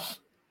fourth.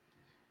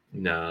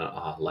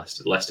 No,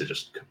 Leicester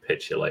just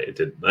capitulated,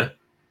 didn't they?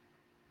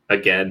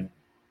 Again.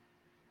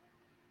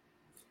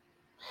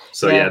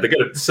 So yeah, they're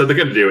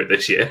gonna do it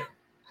this year.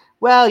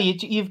 Well,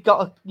 you've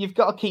got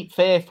to keep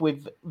faith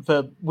with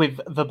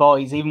the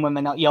boys, even when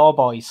they're not your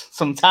boys.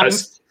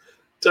 Sometimes.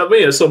 To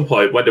me, at some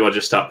point, when do I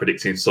just start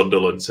predicting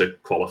Sunderland to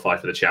qualify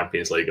for the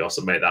Champions League or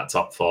to make that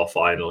top 4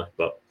 finally?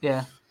 But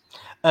yeah,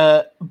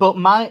 but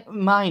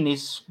mine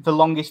is the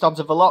longest odds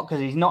of the lot because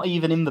he's not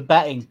even in the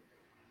betting.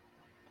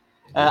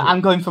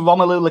 I'm going for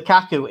Romelu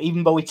Lukaku,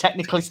 even though he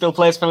technically still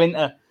plays for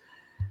Inter.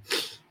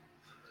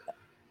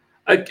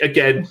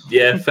 Again,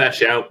 yeah, fair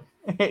shout.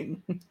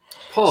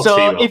 Poor so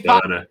team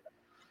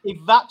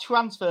if that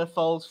transfer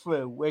falls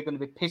through, we're going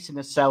to be pissing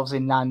ourselves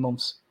in 9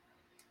 months.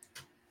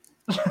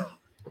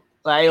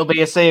 That'll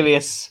be a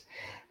serious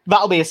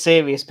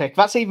pick.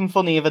 That's even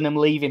funnier than them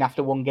leaving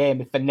after one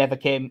game if they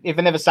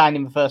never signed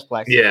in the first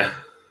place. Yeah.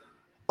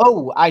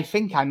 Oh, I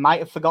think I might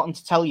have forgotten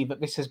to tell you that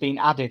this has been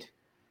added.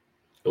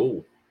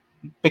 Oh.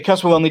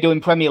 Because we're only doing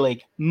Premier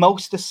League.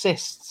 Most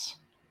assists.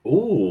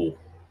 Ooh.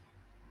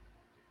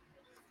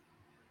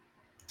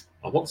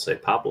 I want to say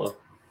Pablo.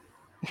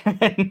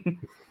 That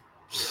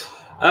is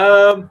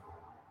an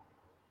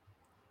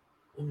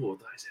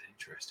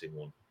interesting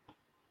one.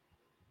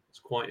 There's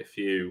quite a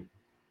few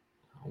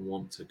I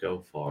want to go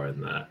for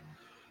in there.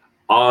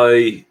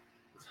 I'm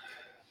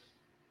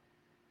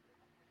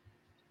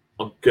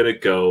gonna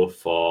go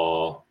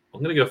for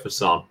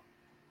Son.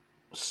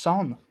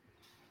 Son.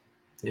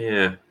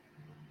 Yeah.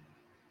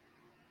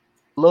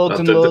 Loads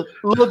and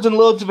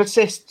loads of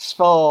assists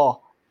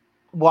for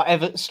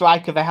whatever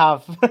striker they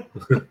have.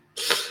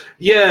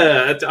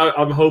 Yeah,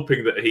 I'm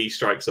hoping that he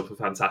strikes up a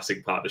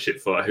fantastic partnership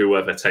for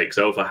whoever takes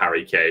over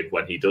Harry Kane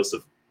when he does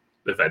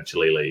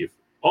eventually leave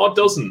or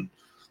doesn't,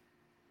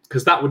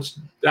 because that would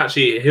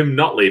actually, him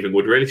not leaving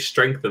would really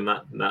strengthen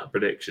that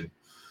prediction.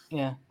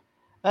 Yeah,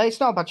 it's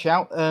not a bad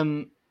shout.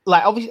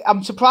 Like, obviously,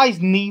 I'm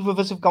surprised neither of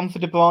us have gone for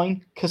De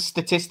Bruyne, because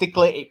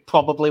statistically it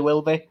probably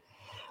will be.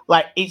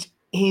 Like, it's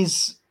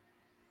his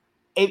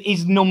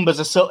numbers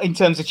are so, in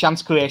terms of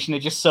chance creation, are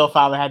just so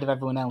far ahead of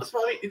everyone else.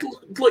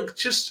 Like,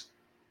 just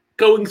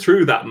going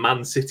through that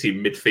Man City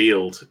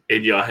midfield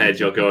in your head,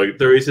 you're going,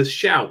 there is a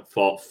shout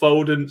for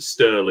Foden,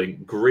 Sterling,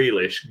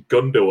 Grealish,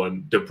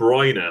 Gundogan, De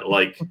Bruyne.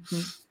 Like,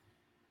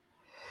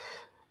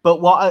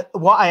 but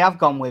what I have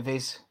gone with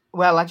is,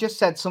 well, I just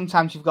said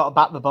sometimes you've got to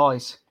back the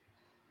boys.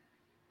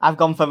 I've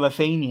gone for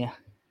Rafinha.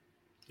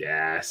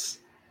 Yes.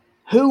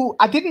 Who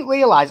I didn't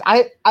realise.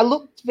 I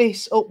looked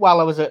this up while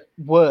I was at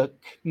work.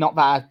 Not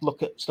that I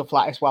look at stuff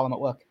like this while I'm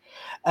at work.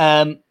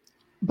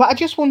 But I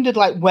just wondered,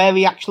 like, where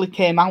he actually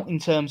came out in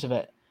terms of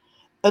it.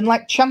 And,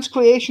 like, chance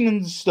creation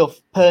and stuff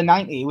per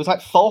 90, he was,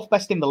 like, 4th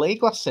best in the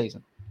league last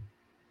season.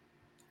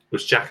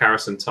 Was Jack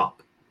Harrison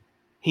top?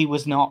 He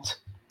was not.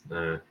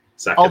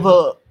 Second.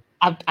 Although,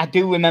 I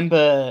do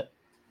remember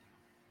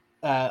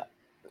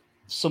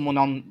someone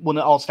on one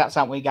of All Stats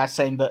Out with you guys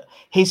saying that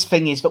his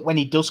thing is that when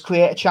he does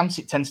create a chance,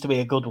 it tends to be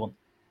a good one.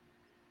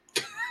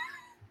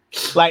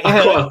 Like,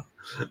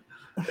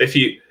 if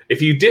you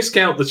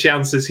discount the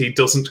chances he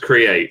doesn't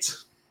create.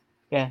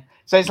 Yeah.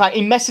 So it's like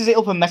he messes it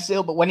up,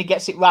 but when he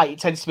gets it right, it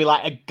tends to be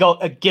like a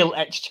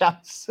gilt-edged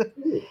chance.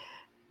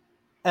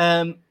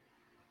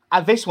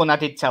 This one I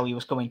did tell you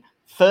was coming.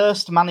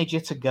 First manager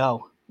to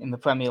go in the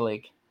Premier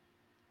League.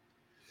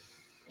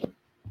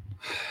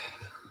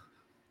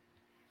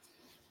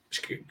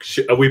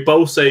 Are we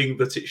both saying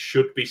that it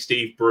should be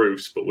Steve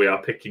Bruce, but we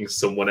are picking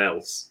someone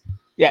else?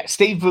 Yeah,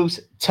 Steve Bruce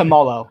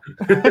tomorrow.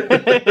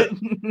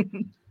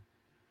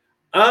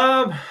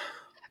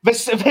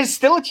 There's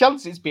still a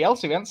chance it's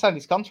Bielsa. We haven't signed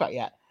his contract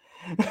yet.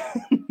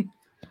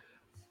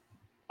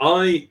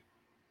 I'm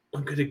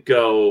going to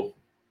go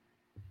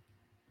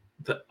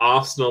that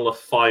Arsenal are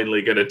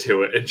finally going to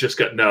do it and just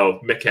go,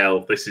 no,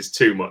 Mikel, this is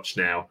too much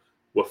now.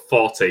 We're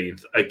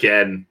 14th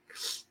again.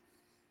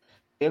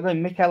 You're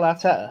going Mikel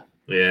Arteta?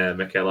 Yeah,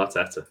 Mikel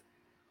Arteta.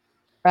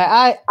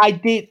 I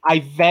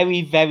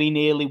very, very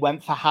nearly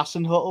went for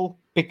Hasenhüttl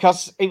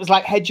because it was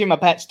like hedging my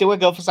bets. Do I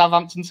go for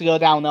Southampton to go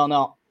down or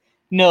not?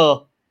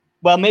 No.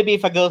 Well, maybe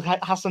if I go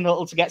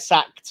Hasenhüttl to get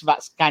sacked,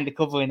 that's kind of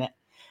covering it.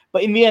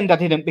 But in the end, I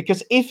didn't,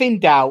 because if in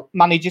doubt,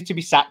 manager to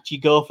be sacked, you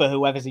go for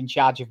whoever's in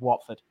charge of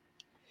Watford.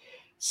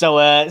 So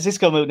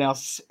Xisco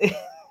Munoz,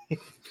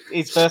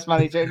 his first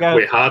manager to go.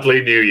 We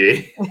hardly knew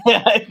you.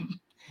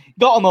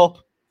 Got him up.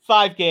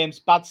 5 games,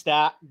 bad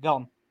start,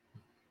 gone.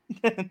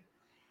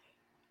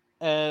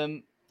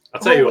 I'll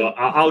tell you what,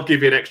 I'll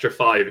give you an extra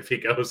 5 if he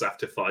goes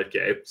after 5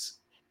 games.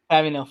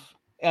 Fair enough.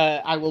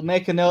 I will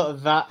make a note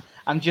of that.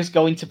 I'm just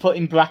going to put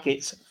in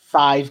brackets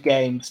 5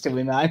 games to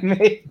remind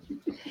me.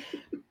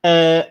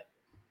 I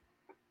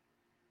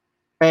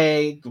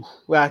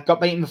got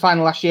beaten in the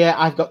final last year.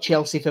 I've got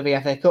Chelsea for the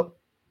FA Cup.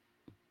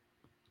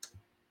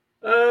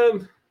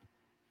 I'm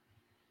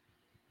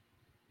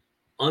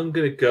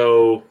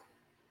going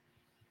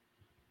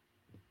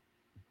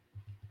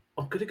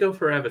to go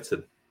for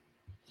Everton.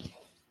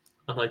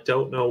 And I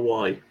don't know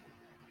why.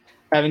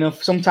 Fair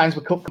enough. Sometimes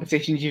with cup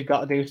competitions, you've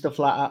got to do stuff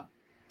like that.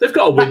 They've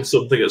got to win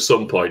something at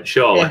some point,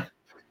 surely. Yeah.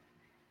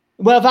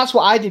 Well, that's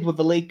what I did with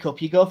the League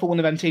Cup. You go for one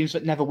of them teams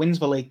that never wins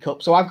the League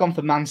Cup. So I've gone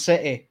for Man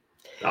City.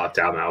 Oh,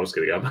 damn it. I was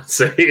going to go Man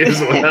City as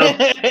well.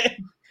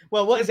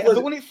 Well, what is it? Have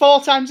they won it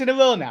 4 times in a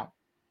row now?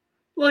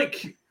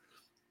 Like,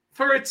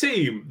 for a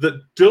team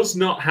that does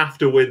not have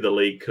to win the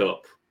League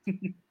Cup,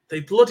 they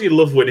bloody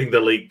love winning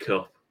the League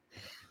Cup.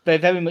 They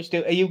very much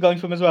do. Are you going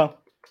for them as well?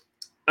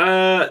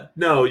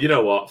 No, you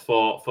know what?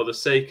 For the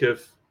sake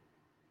of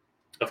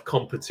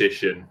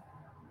competition,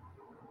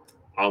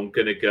 I'm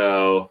gonna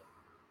go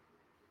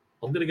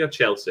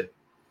Chelsea.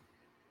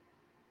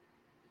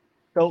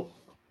 So,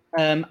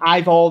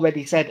 I've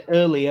already said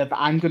earlier that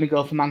I'm going to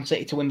go for Man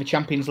City to win the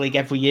Champions League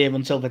every year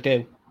until they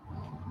do.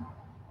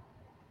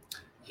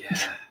 Yeah.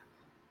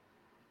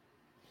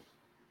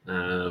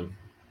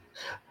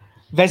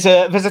 There's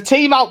a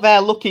team out there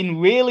looking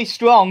really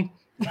strong.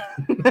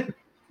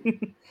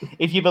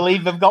 If you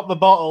believe they've got the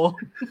bottle.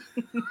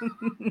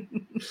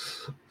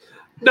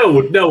 No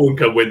one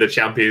can win the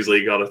Champions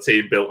League on a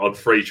team built on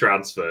free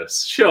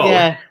transfers. Sure.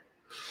 Yeah.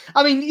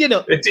 I mean, you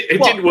know, it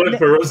didn't work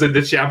for us in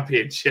the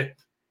Championship.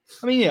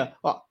 I mean, you know,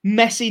 what,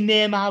 Messi,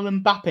 Neymar,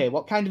 and Mbappe.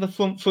 What kind of a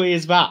front three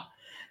is that?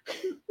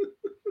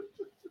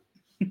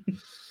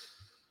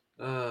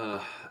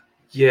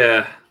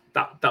 Yeah,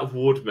 that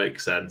would make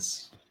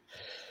sense.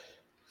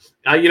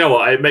 You know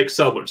what? It makes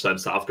so much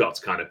sense that I've got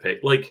to kind of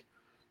pick. Like,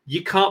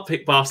 you can't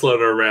pick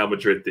Barcelona or Real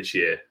Madrid this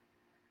year.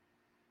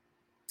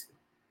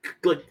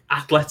 Like,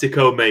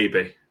 Atletico,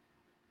 maybe.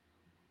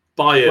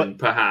 Bayern,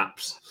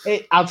 perhaps.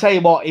 I'll tell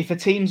you what, if a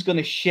team's going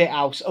to shit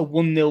house a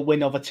 1-0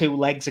 win over 2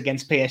 legs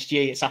against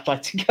PSG, it's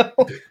Atletico.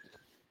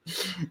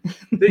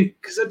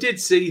 Because I did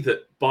see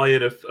that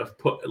Bayern have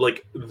put,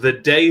 like, the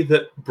day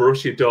that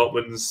Borussia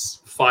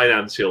Dortmund's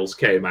financials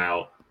came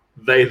out,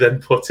 they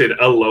then put in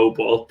a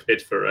low-ball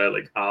bid for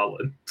Erling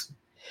Haaland.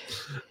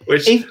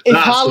 Which,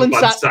 that's some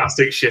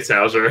fantastic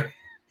shithousery.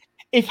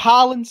 If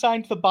Haaland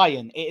signed for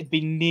Bayern, it'd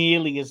be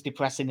nearly as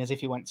depressing as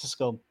if he went to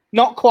Scum.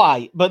 Not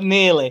quite, but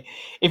nearly.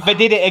 If they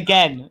did it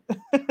again.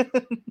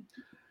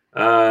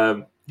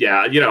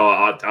 Yeah, you know,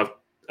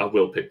 I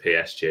will pick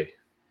PSG.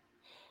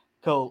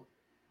 Cool.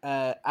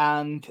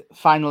 And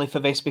finally for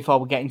this, before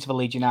we get into the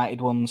Leeds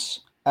United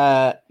ones,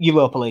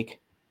 Europa League.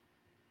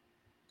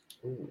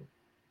 Ooh.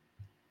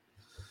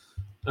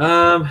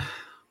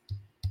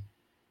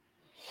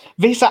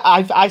 This,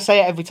 I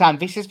say it every time,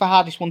 this is the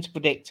hardest one to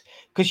predict,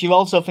 because you're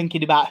also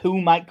thinking about who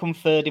might come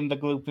third in the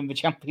group in the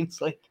Champions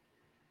League.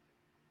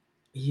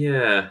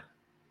 Yeah.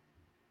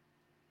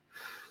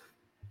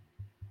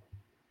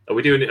 Are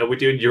we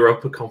doing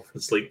Europa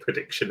Conference League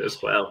prediction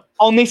as well?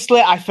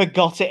 Honestly, I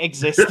forgot it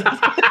existed.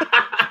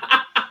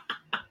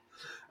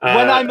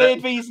 When I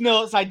made these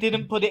notes, I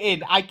didn't put it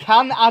in. I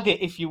can add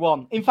it if you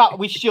want. In fact,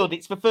 we should.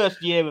 It's the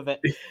first year of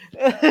it.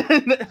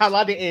 I'll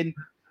add it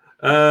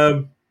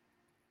in.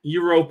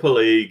 Europa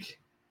League,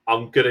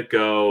 I'm gonna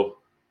go.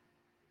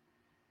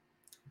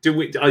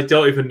 I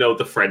don't even know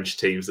the French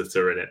teams that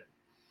are in it.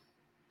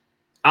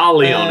 Are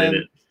Lyon in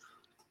it?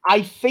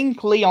 I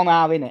think Lyon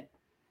are in it.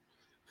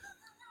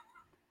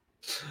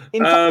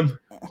 UEFA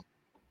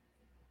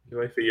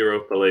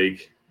Europa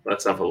League.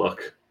 Let's have a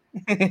look.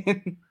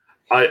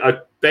 I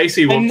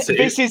basically want to.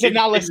 This is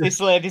analysis,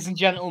 ladies and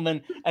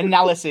gentlemen.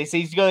 Analysis.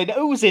 He's going,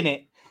 who's in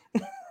it?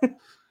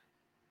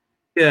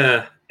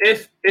 Yeah,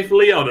 if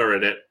Lyon are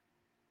in it,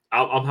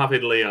 I'm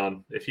having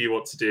Lyon. If you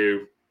want to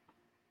do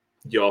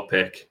your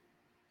pick,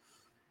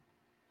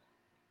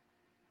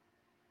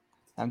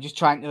 I'm just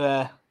trying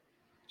to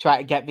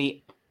get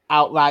the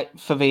outright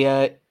for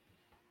the.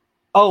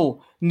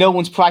 Oh, no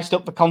one's priced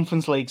up the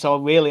Conference League, so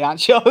I really aren't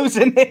sure who's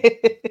in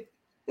it.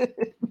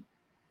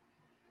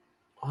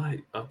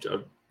 I'm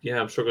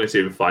struggling to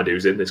even find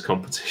who's in this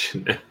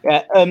competition.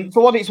 Yeah,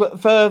 for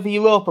the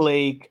Europa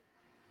League,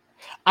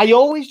 I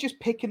always just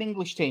pick an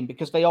English team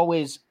because they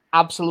always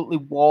absolutely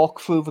walk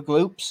through the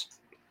groups,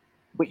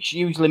 which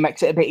usually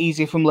makes it a bit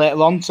easier from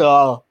later on.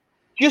 So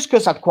just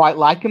because I'd quite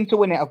like them to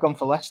win it, I've gone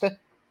for Leicester.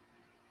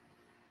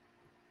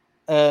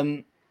 Yeah,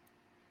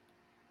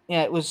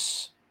 it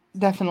was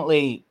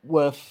definitely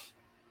worth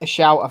a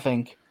shout, I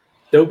think.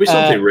 There would be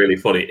something really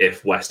funny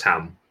if West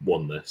Ham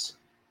won this.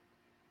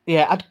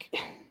 Yeah,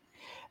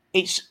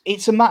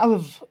 it's a matter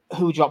of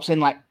who drops in.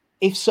 Like,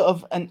 if sort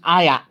of an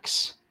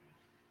Ajax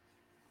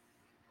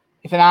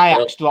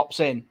drops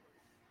in,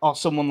 or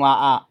someone like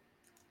that.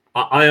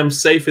 I am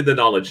safe in the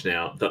knowledge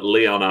now that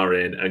Lyon are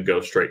in and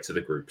go straight to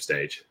the group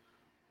stage.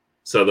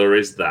 So there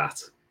is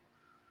that.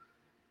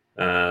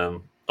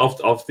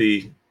 Of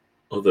the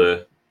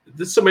other,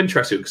 there's some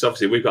interesting, because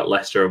obviously we've got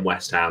Leicester and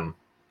West Ham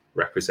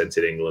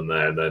representing England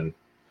there, and then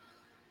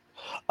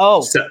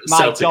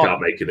Celtic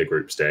aren't making the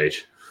group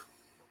stage.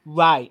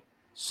 Right.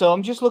 So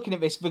I'm just looking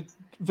at this.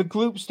 The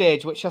group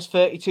stage, which has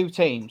 32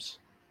 teams,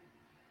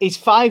 is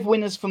 5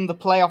 winners from the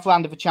playoff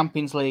round of the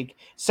Champions League,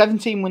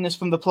 17 winners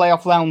from the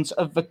playoff rounds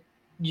of the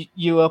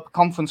Europa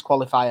Conference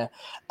qualifier,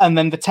 and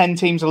then the 10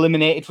 teams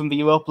eliminated from the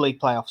Europa League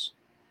playoffs.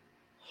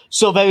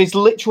 So there is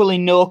literally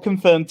no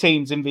confirmed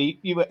teams in the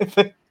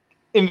Europa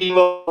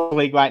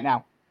League right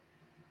now.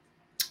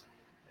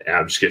 Yeah,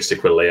 I'm just going to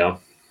stick with Lyon.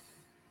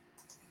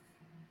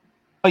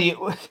 Are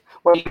you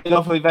going to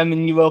go for them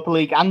in Europa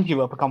League and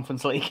Europa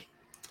Conference League?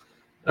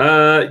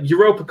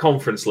 Europa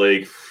Conference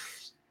League.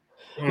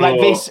 Like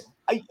this,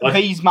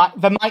 they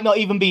might not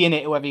even be in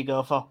it, whoever you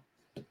go for.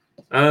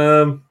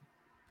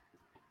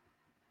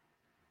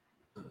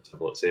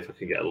 Let's see if I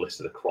can get a list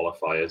of the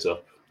qualifiers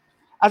up.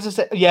 As I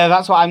said, yeah,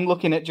 that's what I'm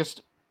looking at,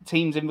 just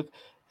teams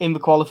in the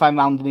qualifying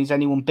round, and is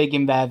anyone big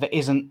in there that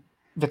isn't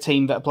the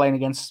team that are playing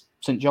against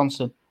St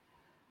Johnstone?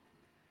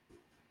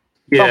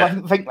 Yeah.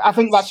 So I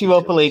think that's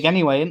Europa League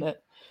anyway, isn't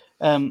it?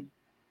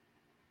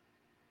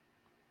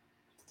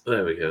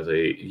 There we go,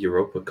 the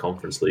Europa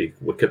Conference League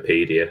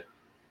Wikipedia.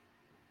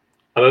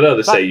 And I know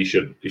they say you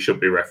should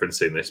be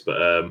referencing this,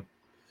 but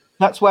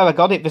that's where I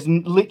got it. There's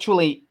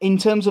literally, in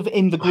terms of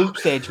in the group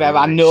stage, there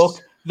are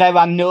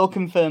no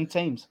confirmed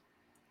teams.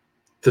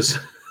 There's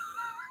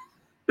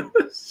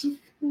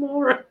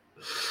more.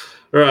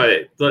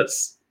 Right,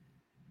 let's.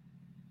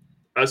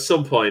 At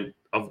some point,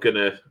 who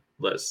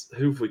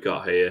have we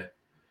got here?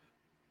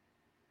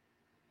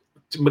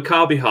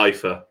 Maccabi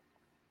Haifa.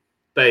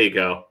 There you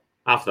go.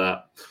 Have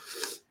that.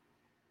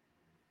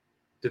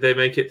 Did they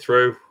make it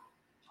through?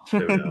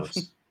 Who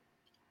knows?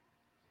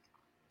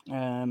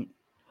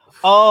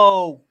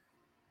 Oh,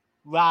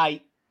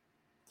 right.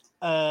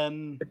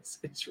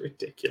 It's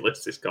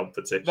ridiculous, this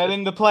competition. They're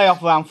in the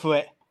playoff round for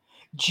it.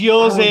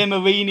 Jose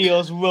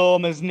Mourinho's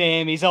Roma's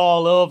name is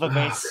all over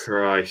this. Oh,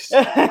 Christ.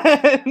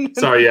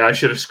 Sorry, I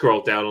should have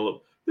scrolled down a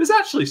little. There's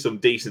actually some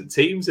decent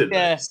teams in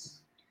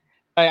this.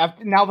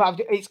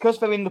 It's because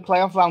they're in the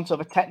playoff round, so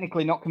they're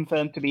technically not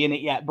confirmed to be in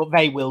it yet, but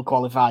they will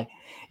qualify.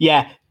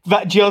 Yeah,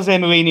 Jose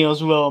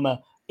Mourinho's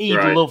Roma.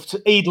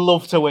 He'd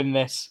love to win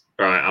this.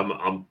 Right,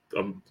 I'm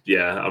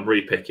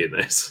repicking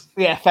this.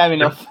 Yeah, fair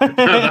enough.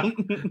 now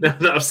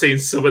that I've seen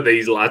some of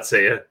these lads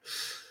here,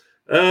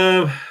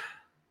 God,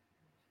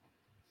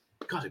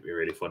 it'd be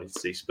really funny to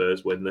see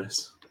Spurs win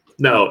this.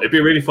 No, it'd be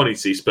really funny to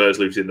see Spurs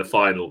lose in the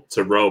final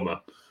to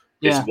Roma.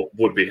 Yeah,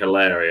 would be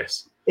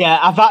hilarious.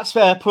 Yeah, that's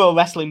pro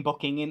wrestling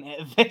booking, isn't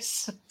it?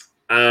 This.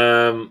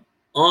 I'm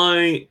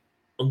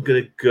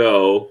gonna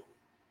go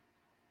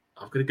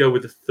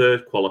with the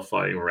third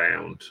qualifying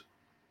round,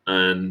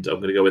 and I'm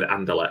gonna go with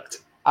Anderlecht.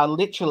 I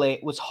literally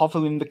was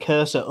hovering the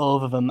cursor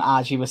over them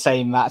as you were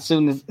saying that. As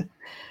soon as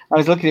I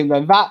was looking at them,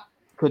 going, that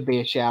could be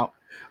a shout.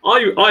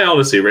 I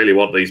honestly really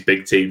want these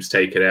big teams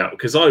taken out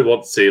because I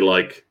want to see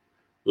like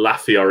La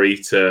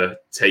Fiorita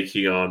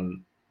taking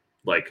on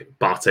like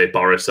Bate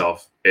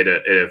Borisov in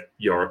a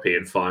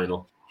European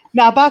final.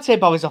 Now, Bate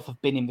Borisov have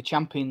been in the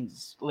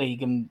Champions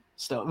League and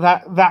stuff.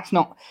 That's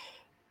not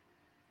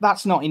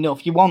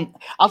enough. You want?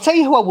 I'll tell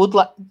you who I would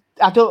like.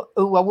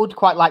 Who I would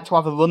quite like to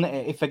have a run at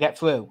it if they get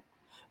through,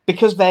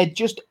 because they're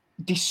just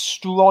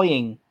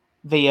destroying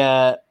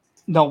the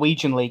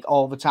Norwegian league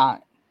all the time.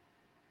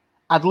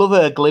 I'd love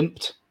a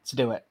Glimt to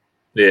do it.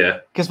 Yeah,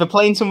 because they're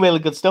playing some really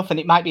good stuff, and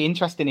it might be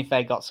interesting if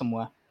they got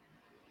somewhere.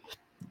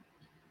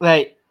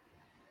 Right.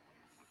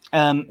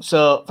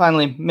 So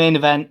finally, main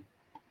event.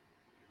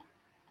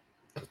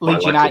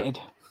 Leeds United.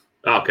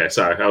 Okay,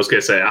 sorry. I was going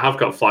to say I have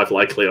got 5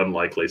 likely,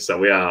 unlikely, so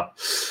we are.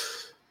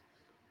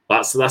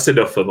 That's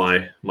enough for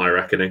my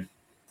reckoning.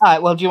 All right.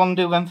 Well, do you want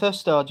to do them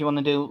first, or do you want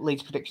to do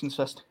Leeds predictions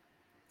first?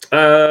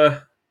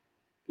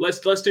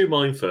 Let's do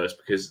mine first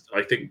because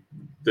I think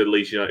the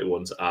Leeds United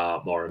ones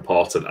are more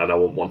important, and I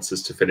won't want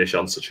us to finish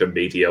on such a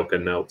mediocre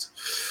note.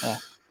 Yeah.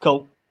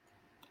 Cool.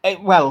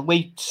 Well,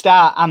 we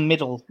start and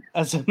middle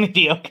as a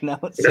mediocre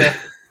note. So.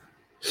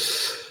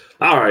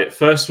 All right.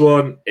 First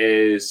one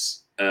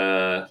is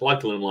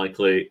likely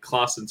unlikely.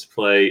 Klassen to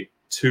play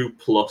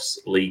 2+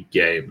 league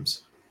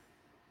games.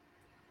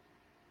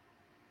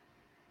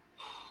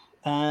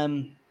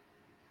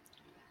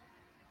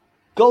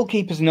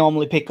 Goalkeepers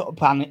normally pick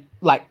up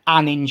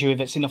an injury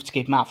that's enough to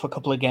keep him out for a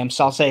couple of games,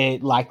 so I'll say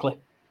likely.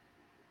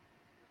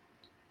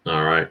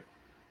 All right.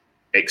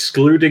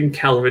 Excluding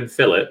Calvin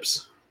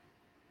Phillips,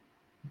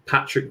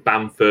 Patrick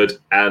Bamford,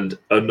 and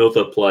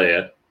another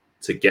player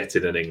to get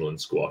in an England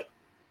squad.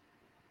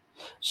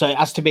 So it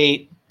has to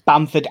be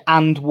Bamford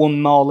and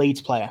one more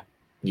Leeds player?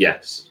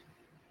 Yes.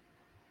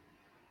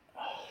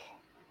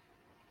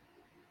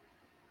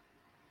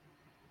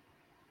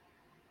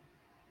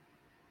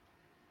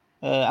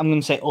 I'm going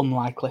to say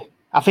unlikely.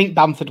 I think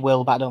Bamford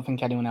will, but I don't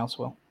think anyone else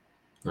will.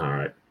 All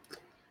right.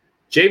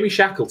 Jamie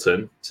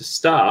Shackleton to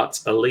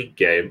start a league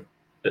game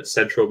at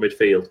central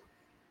midfield.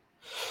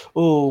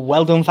 Oh,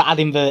 well done for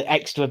adding the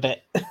extra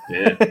bit.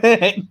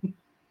 Yeah.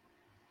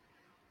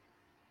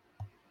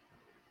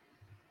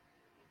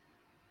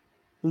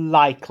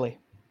 Likely.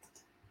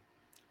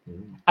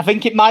 I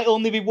think it might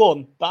only be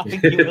one, but I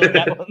think you will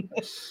get one.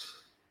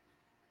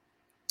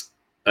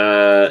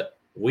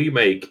 We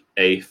make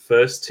a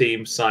first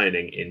team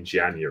signing in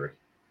January.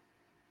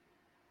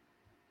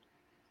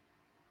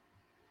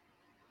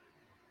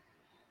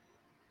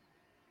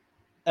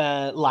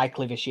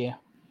 Likely this year,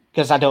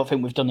 because I don't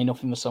think we've done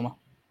enough in the summer.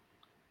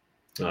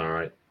 All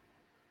right.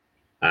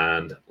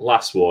 And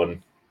last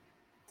one.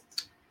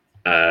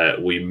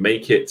 We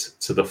make it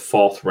to the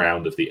 4th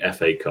round of the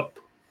FA Cup.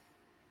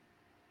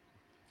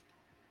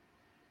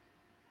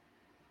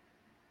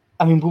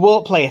 I mean, we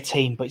won't play a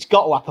team, but it's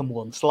got to happen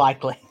once,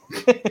 likely.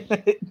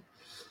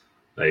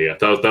 There you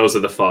go. Those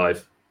are the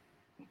 5.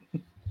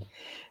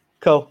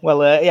 Cool.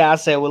 Well, I'd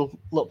say we'll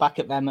look back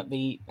at them at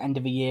the end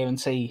of the year and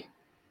see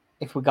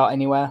if we got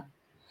anywhere.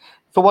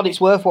 For what it's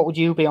worth, what would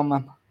you be on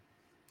them?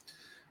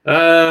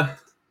 I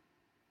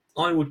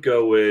would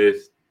go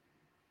with...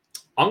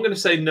 I'm going to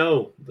say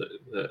no.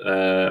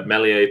 That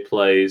Meslier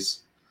plays...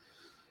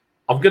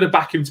 I'm going to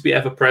back him to be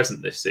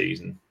ever-present this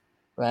season.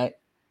 Right.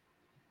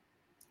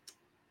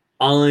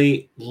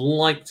 I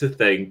like to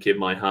think, in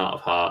my heart of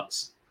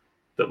hearts,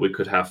 that we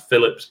could have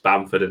Phillips,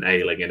 Bamford, and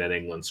Ayling in an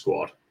England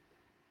squad,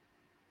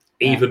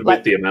 even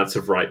with the amount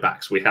of right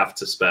backs we have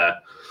to spare.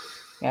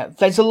 Yeah,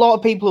 there's a lot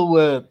of people who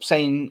were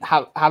saying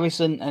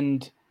Harrison,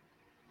 and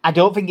I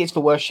don't think it's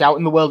the worst shout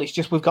in the world. It's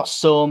just we've got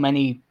so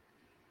many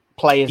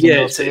players in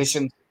those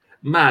positions.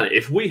 Man,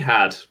 if we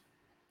had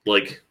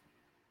a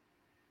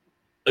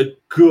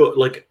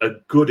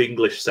good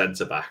English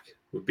centre back,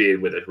 would be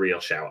in with a real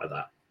shout at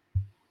that.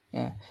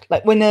 Yeah,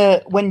 like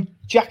when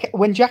Jack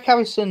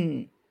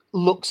Harrison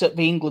looks at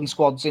the England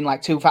squads in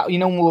like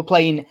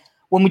 2000,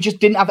 when we just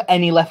didn't have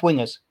any left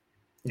wingers.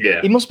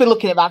 Yeah, he must be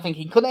looking at that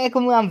thinking, couldn't I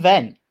come around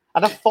then?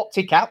 I'd have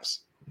 40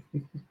 caps.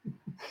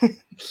 I'm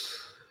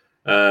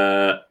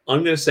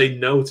going to say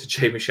no to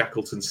Jamie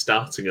Shackleton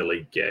starting a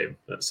league game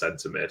at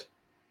centre mid.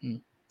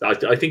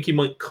 I think he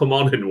might come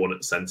on in one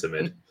at centre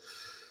mid.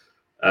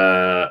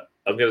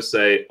 I'm going to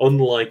say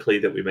unlikely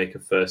that we make a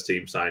first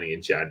team signing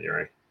in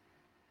January.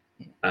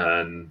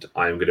 And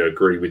I'm going to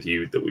agree with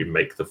you that we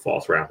make the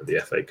 4th round of the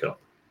FA Cup.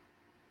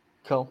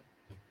 Cool.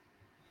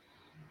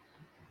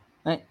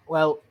 Right,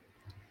 well,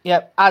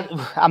 yeah,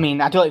 I mean,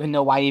 I don't even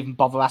know why I even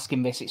bother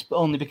asking this. It's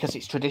only because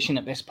it's tradition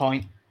at this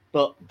point.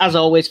 But as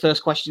always,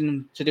 first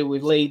question to do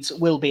with Leeds,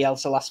 will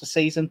Bielsa last the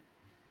season?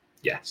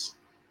 Yes.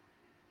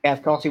 Yeah,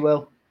 of course he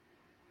will.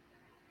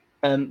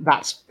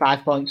 That's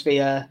 5 points.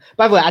 By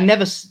the way, I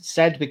never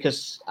said,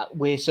 because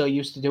we're so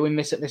used to doing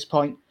this at this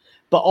point,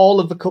 but all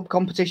of the cup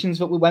competitions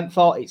that we went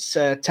for, it's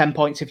 10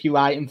 points if you're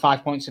right and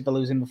 5 points if they're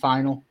losing the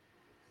final.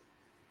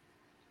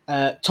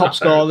 Top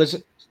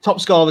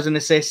scorers and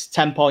assists,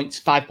 10 points,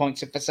 5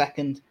 points if they're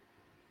second.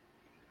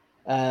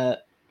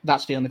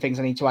 That's the only things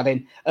I need to add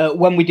in.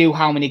 When we do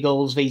how many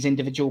goals these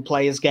individual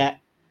players get,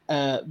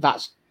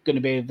 that's going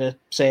to be the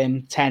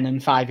same 10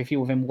 and 5 if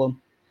you're within one.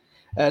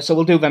 So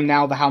we'll do them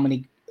now, the how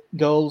many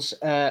goals,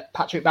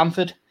 Patrick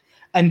Bamford.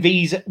 And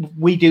these,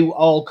 we do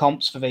all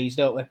comps for these,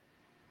 don't we?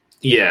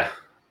 Yeah.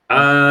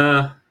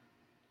 I'm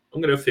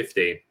going to go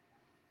 15.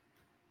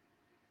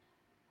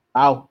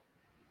 Wow.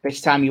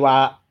 This time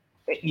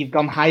you've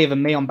gone higher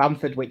than me on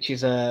Bamford, which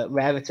is a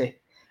rarity.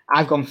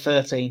 I've gone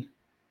 13.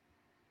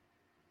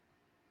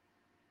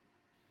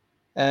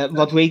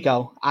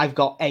 Rodrigo, I've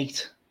got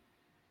 8.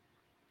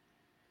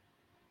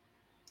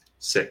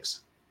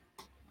 6.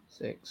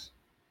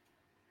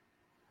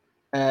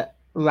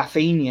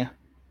 Rafinha.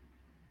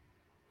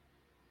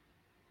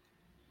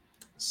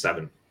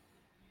 7.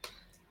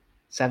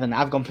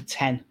 I've gone for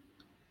 10.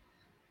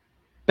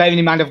 Bearing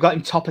in mind, I've got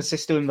him top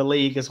assister in the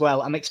league as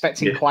well. I'm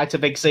expecting quite a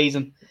big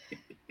season.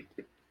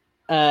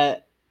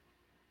 For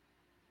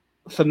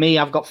me,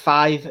 I've got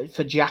 5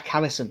 for Jack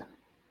Harrison.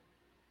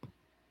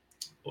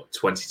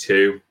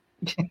 22.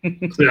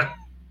 Yeah.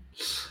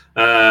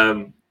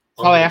 I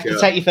have to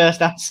take you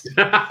first, Ass.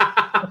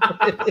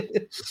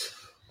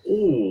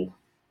 Ooh.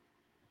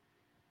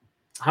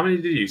 How many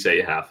did you say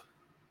you have?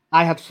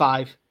 I had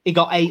 5. He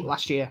got 8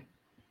 last year.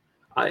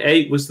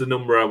 8 was the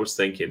number I was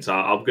thinking, so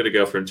I'm going to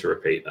go for him to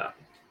repeat that.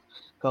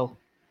 Cool.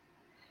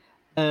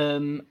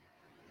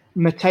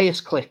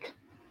 Matthias Klick.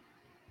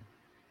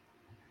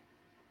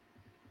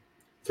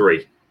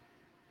 3.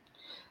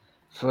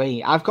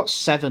 I've got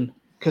 7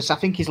 because I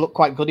think he's looked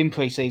quite good in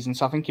pre-season,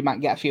 so I think he might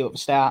get a few at the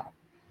start.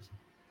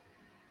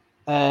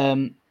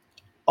 And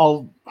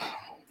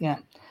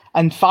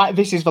 5.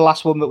 This is the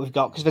last one that we've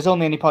got because there's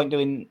only any point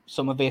doing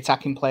some of the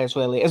attacking players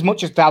really. As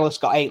much as Dallas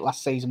got 8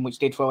 last season, which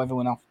did throw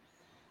everyone off.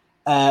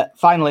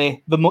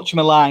 Finally, the much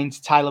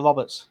maligned Tyler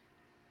Roberts.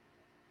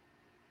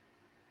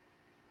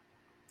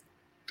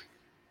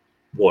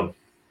 1.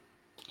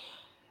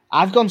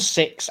 I've gone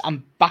 6.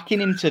 I'm backing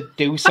him to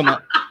do something.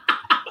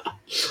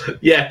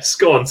 Yes,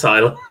 go on,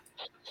 Tyler.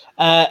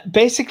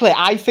 Basically,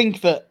 I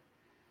think that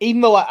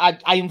even though I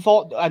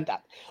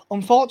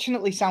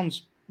unfortunately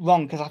sounds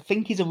wrong because I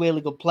think he's a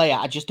really good player,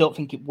 I just don't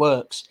think it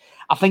works.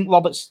 I think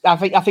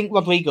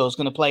Rodrigo's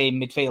going to play in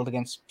midfield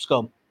against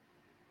Scum,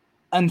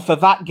 and for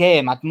that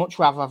game, I'd much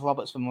rather have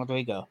Roberts than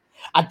Rodrigo.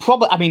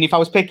 If I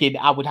was picking,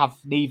 I would have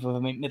neither of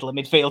them in middle of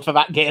midfield for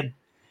that game.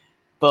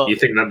 But you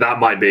think that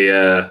might be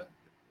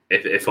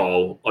if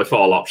all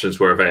options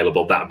were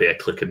available, that'd be a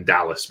Klick and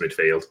Dallas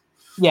midfield.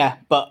 Yeah,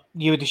 but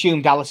you would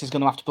assume Dallas is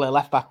going to have to play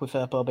left back with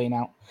Firpo being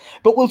out.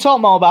 But we'll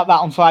talk more about that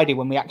on Friday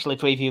when we actually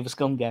preview the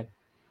Scum game.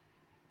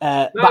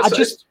 I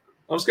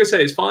was going to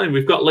say it's fine.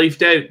 We've got Leif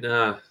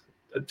Down.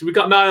 We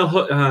got Niall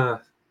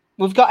Hook.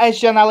 We've got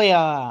Ejjan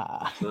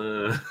Alia.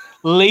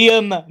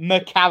 Liam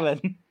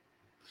McCarron.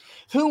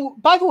 Who,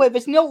 by the way,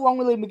 there's no wrong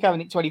with Liam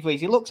McCarron at 23.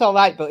 He looks all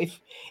right, but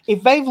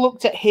if they've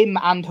looked at him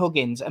and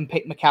Huggins and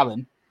picked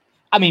McCarron,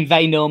 I mean,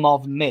 they know more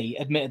than me,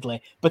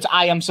 admittedly, but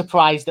I am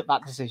surprised at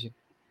that decision.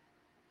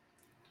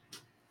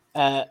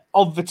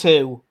 Of the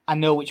two, I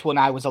know which one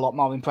I was a lot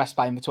more impressed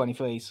by in the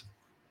 23s.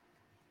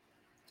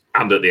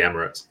 And at the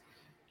Emirates.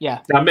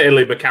 Yeah.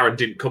 Admittedly, McCarron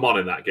didn't come on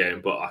in that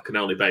game, but I can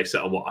only base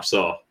it on what I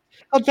saw.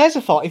 Oh, there's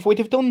a thought. If we'd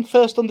have done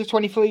first under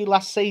 23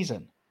 last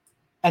season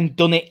and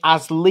done it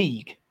as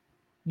league,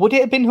 would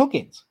it have been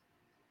Huggins?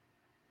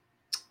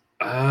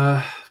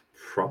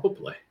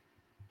 Probably.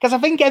 Because I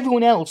think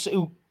everyone else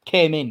who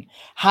came in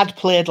had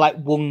played like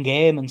one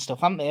game and stuff,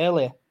 hadn't they,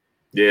 earlier?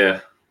 Yeah.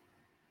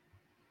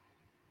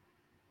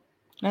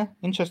 Yeah,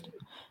 interesting.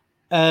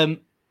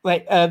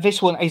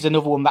 This one is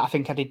another one that I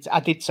think I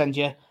did send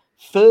you.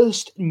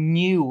 First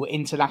new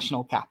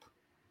international cap.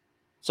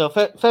 So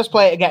first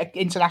player to get an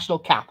international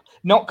cap,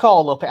 not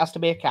call up. It has to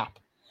be a cap.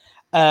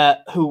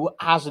 Who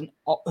hasn't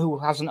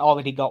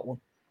already got one?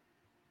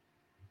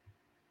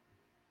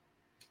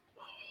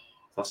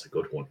 That's a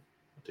good one.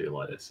 I do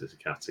like this as a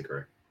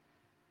category.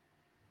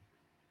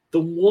 The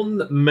one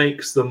that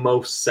makes the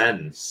most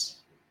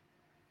sense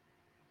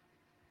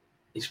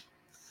is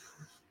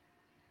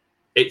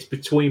it's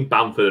between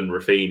Bamford and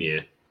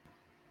Rafinha.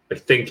 I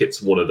think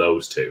it's one of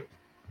those two.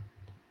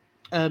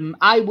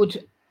 I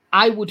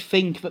would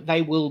think that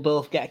they will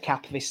both get a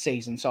cap this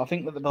season, so I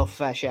think that they're both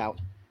fair shout.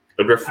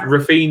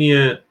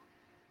 Rafinha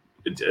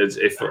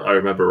if I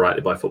remember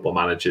rightly by Football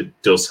Manager,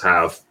 does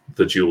have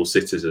the dual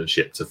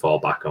citizenship to fall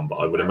back on, but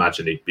I would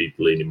imagine he'd be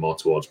leaning more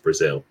towards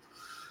Brazil.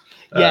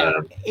 Yeah,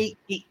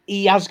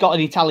 he has got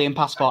an Italian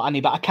passport,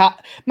 and but I can't.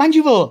 Mind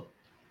you, though,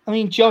 I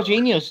mean,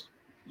 Jorginho's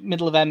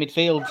middle of their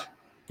midfield.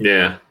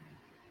 Yeah.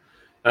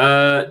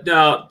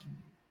 No.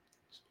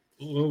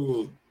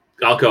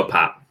 I'll go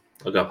Pat.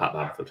 I'll go Pat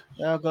Bamford.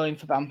 They're going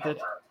for Bamford.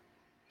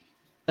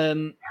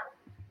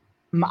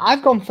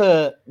 I've gone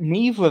for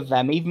neither of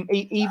them,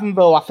 even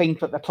though I think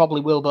that they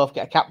probably will both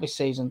get a cap this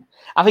season.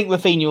 I think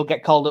Rafinha will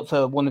get called up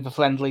for one of the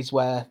friendlies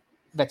where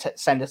they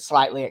send a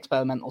slightly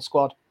experimental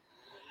squad.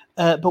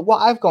 But what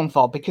I've gone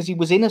for, because he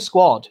was in a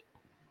squad,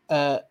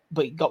 but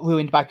it got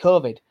ruined by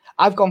COVID,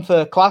 I've gone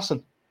for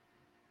Klaassen.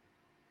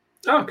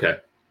 Okay.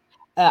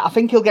 I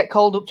think he'll get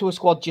called up to a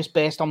squad just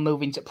based on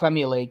moving to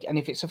Premier League, and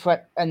if it's a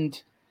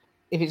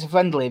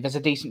friendly, there's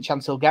a decent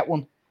chance he'll get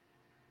one.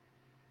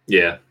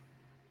 Yeah.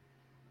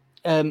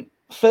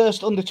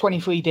 First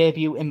under-23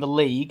 debut in the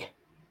league.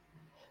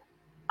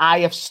 I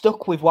have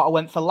stuck with what I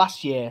went for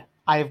last year.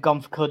 I have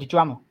gone for Cody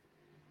Drameh.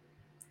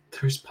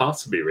 There's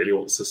part of me really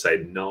wants to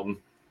say none.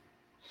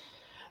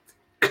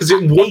 Because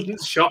it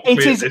wouldn't shock me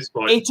at this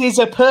point. It is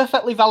a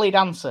perfectly valid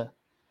answer.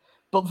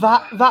 But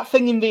that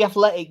thing in The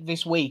Athletic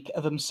this week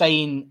of them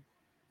saying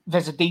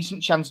there's a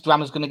decent chance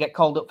Drameh's going to get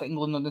called up for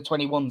England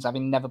under-21s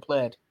having never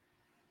played.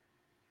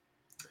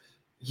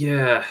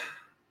 Yeah.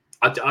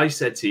 I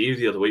said to you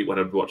the other week when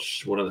I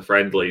watched one of the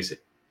friendlies,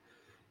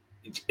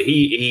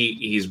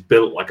 he's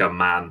built like a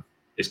man,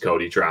 is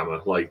Cody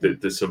Drameh. Like,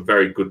 there's some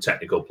very good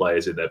technical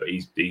players in there, but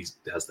he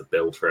has the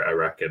build for it, I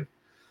reckon.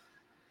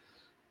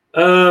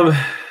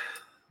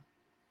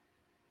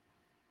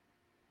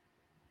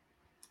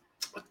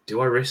 Do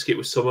I risk it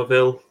with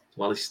Somerville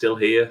while he's still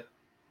here?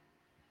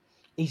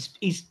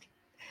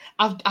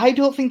 I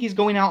don't think he's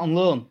going out on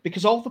loan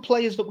because all the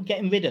players that we're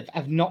getting rid of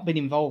have not been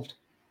involved.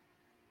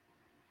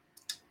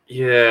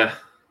 Yeah.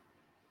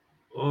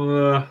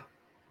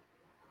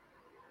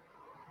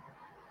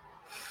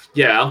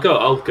 Yeah, I'll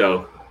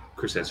go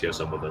Crescencio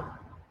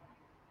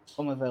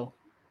Somerville.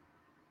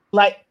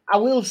 Like, I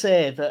will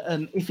say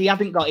that if he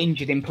hadn't got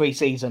injured in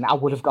pre-season, I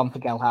would have gone for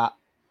Gelhardt.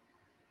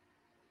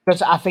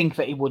 Because I think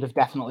that he would have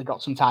definitely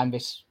got some time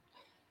this...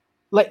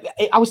 Like,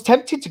 I was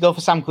tempted to go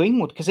for Sam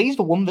Greenwood because he's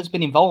the one that's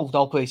been involved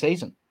all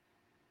pre-season.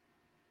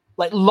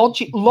 Like,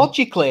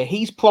 logically,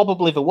 he's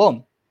probably the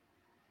one.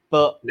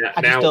 But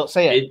I just don't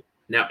see it.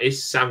 Now,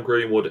 is Sam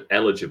Greenwood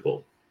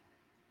eligible?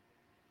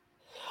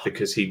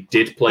 Because he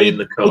did play in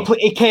the cup.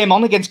 He came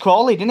on against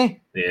Crawley, didn't he?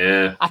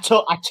 Yeah. I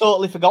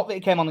totally forgot that he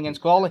came on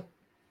against Crawley.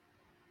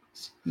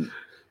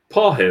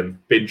 Poor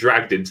him, been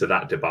dragged into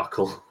that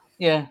debacle.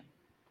 Yeah.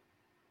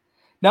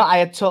 No, I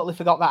had totally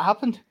forgot that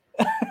happened.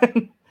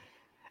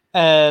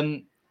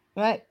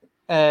 Right.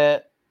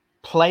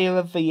 Player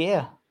of the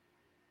year.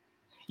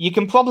 You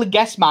can probably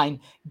guess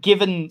mine,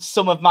 given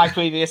some of my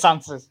previous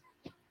answers.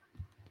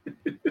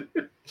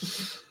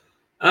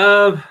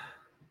 I'm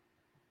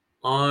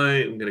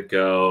gonna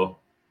go.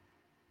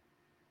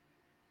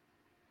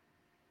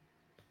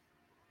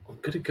 I'm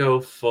gonna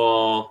go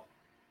for.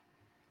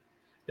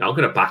 Yeah, I'm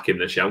gonna back him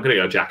this year. I'm gonna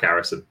go Jack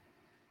Harrison.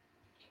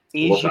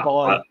 He's your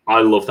boy.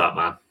 I love that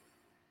man.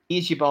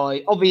 He's your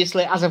boy.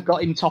 Obviously, as I've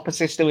got him top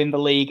assister in the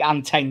league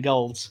and 10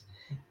 goals,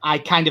 I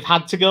kind of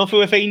had to go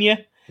for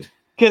Rafinha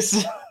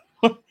because.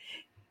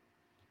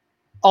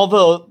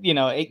 Although, you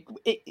know,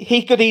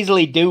 he could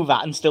easily do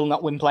that and still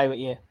not win Player of the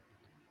Year.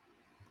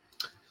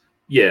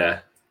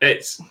 Yeah,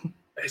 it's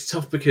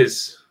tough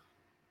because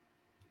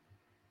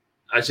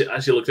as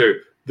you look through,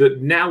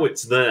 now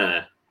it's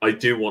there. I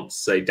do want to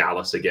say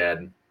Dallas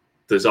again.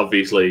 There's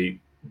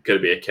obviously going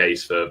to be a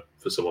case for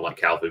someone like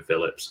Calvin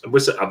Phillips. And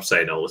I'm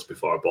saying all this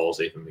before a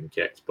ball's even been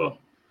kicked, but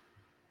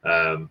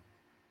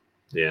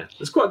yeah,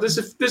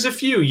 there's a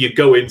few you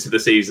go into the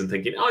season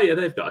thinking, oh yeah,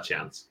 they've got a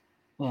chance.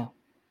 Yeah.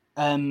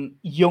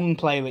 Young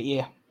Player of the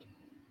Year.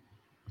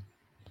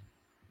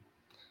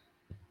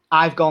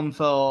 I've gone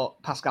for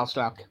Pascal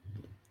Struijk.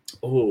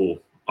 Oh,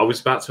 I was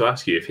about to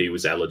ask you if he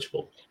was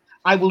eligible.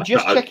 I will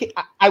just check it.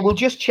 I will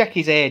just check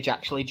his age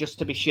actually, just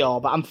to be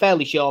sure. But I'm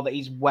fairly sure that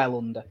he's well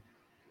under.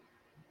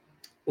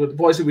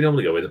 What is it we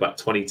normally go with? About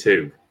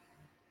 22.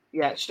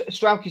 Yeah,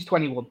 Struijk is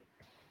 21.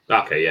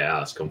 Okay, yeah,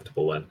 that's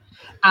comfortable then.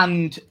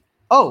 And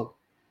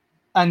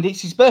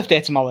it's his birthday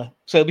tomorrow,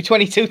 so he'll be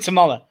 22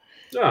 tomorrow.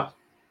 Ah.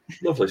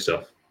 Lovely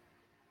stuff.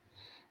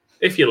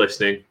 If you're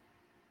listening,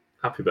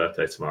 happy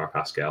birthday tomorrow,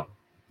 Pascal.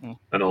 Yeah.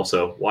 And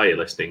also, while you're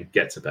listening,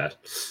 get to bed.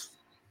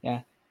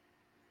 Yeah.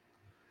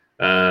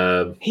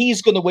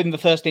 He's going to win the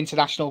first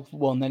international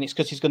one, and it's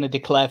because he's going to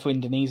declare for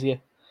Indonesia.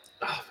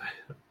 Oh,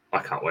 I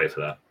can't wait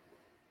for that.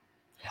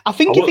 I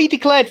think if he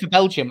declared for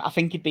Belgium, I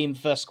think he'd be in the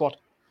first squad.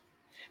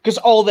 Because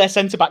all their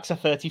centre-backs are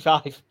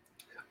 35.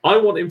 I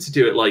want him to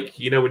do it like,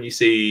 you know, when you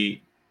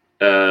see...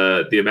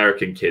 the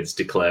American kids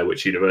declare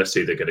which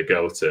university they're going to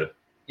go to.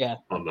 Yeah.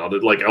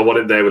 Like, I want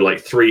him there with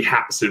like 3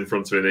 hats in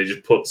front of him and he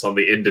just puts on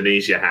the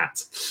Indonesia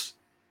hat.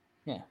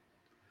 Yeah.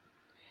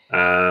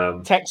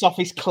 Takes off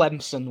his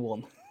Clemson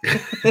one. I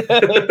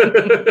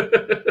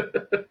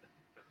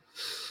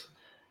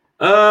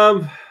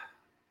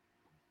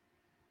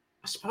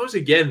suppose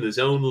again, there's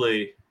not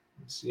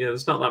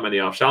that many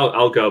options.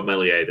 I'll go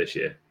Meslier this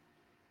year.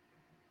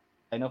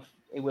 Enough,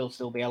 it will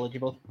still be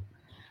eligible.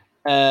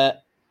 Top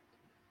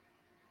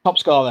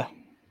scorer.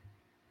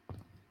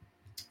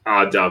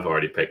 I've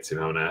already picked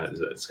him on now.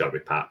 It's got to be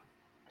Pat.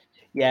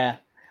 Yeah,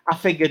 I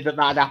figured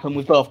that'd happen.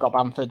 We've both got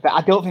Bamford, but I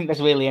don't think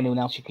there's really anyone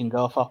else you can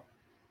go for.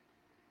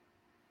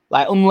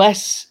 Like,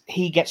 unless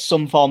he gets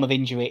some form of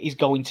injury, he's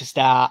going to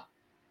start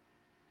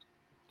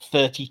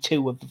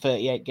 32 of the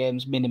 38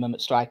 games minimum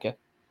at striker.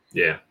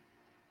 Yeah.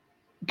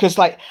 Because,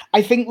 like,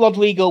 I think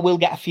Rodrigo will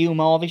get a few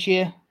more this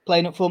year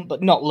playing up front,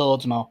 but not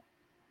loads more.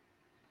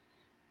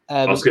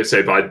 I was going to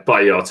say,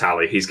 by your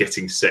tally, he's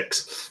getting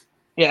 6.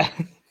 Yeah.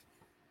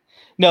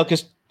 No,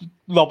 because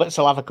Roberts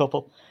will have a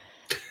couple.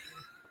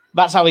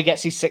 That's how he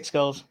gets his 6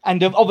 goals.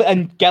 And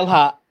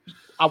Gelhardt,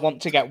 I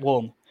want to get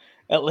 1,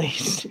 at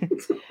least.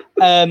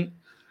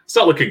 It's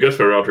not looking good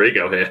for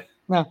Rodrigo here.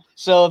 No.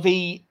 So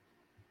the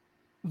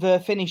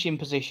finishing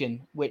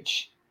position,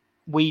 which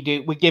we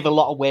give a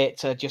lot of weight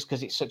to just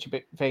because it's such a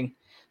big thing.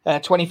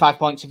 25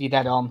 points if you're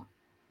dead on.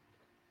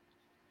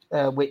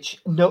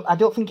 Which I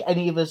don't think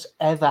any of us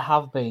ever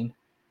have been.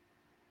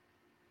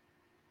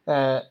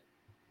 And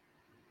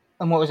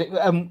what was it?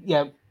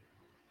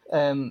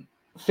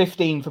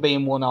 15 for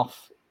being 1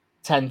 off,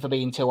 10 for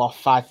being 2 off,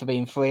 5 for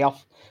being 3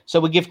 off. So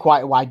we give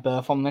quite a wide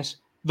berth on this.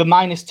 The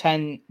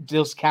 -10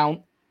 does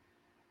count,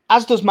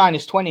 as does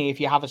 -20 if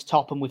you have us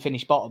top and we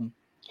finish bottom.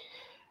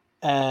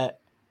 But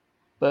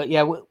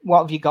yeah,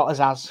 what have you got us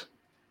as?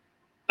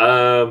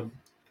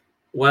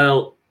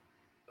 Well,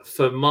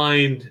 for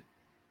mine,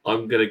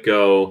 I'm going to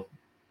go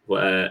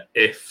where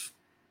if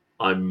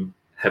I'm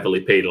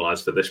heavily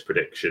penalised for this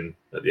prediction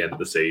at the end of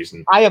the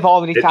season. I have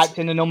already typed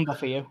in a number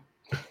for you.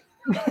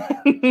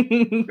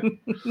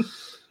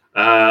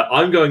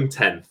 I'm going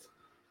 10th.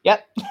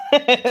 Yep.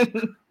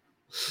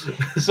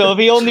 So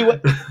the only way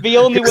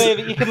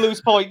that you can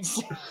lose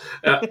points.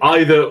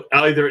 Either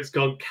it's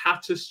gone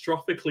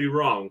catastrophically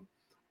wrong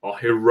or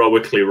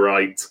heroically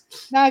right.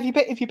 No, if you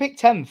pick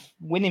 10th,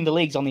 winning the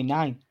league's only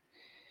 9.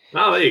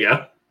 Oh, there you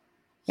go.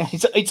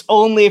 It's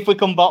only if we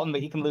come bottom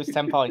that you can lose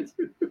 10 points.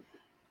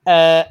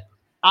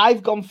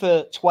 I've gone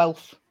for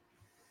 12th.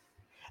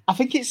 I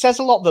think it says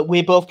a lot that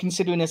we're both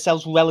considering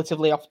ourselves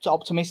relatively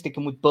optimistic,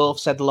 and we've both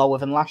said lower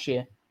than last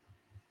year.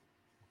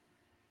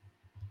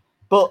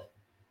 But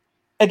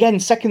again,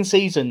 second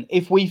season,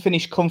 if we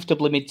finish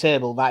comfortably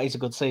mid-table, that is a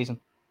good season.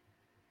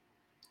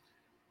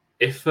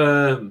 If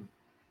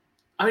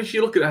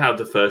you look at how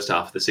the first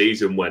half of the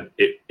season went,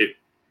 it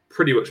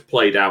pretty much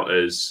played out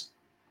as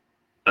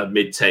a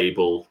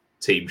mid-table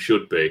team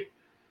should be.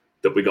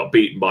 That we got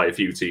beaten by a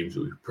few teams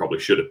we probably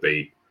should have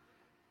beat,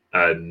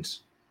 and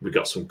we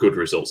got some good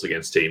results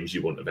against teams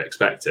you wouldn't have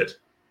expected.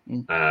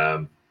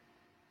 It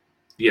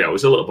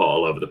was a little bit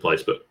all over the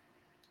place, but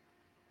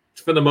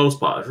for the most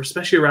part,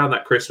 especially around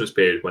that Christmas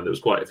period when there was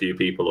quite a few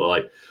people who were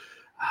like,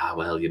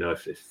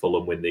 if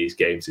Fulham win these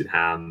games in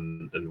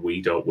hand and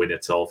we don't win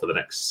at all for the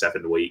next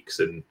 7 weeks,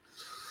 and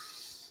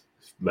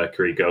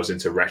Mercury goes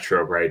into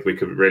retrograde, we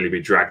could really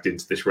be dragged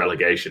into this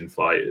relegation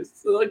fight.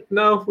 It's like,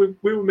 no,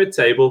 we were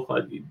mid-table.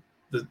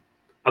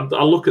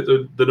 I look at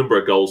the number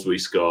of goals we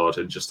scored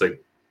and just think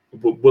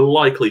we're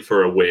likely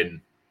for a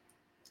win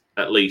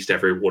at least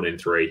every 1 in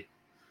 3.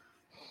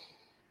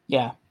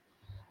 Yeah.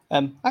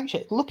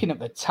 Actually, looking at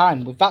the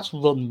time, that's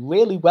run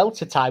really well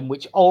to time,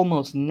 which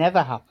almost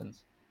never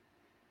happens.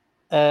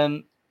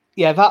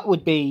 That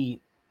would be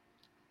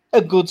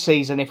a good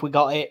season if we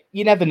got it.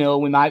 You never know,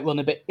 we might run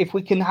a bit. If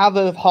we can have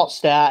a hot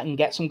start and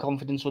get some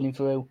confidence running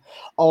through.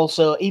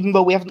 Also, even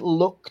though we haven't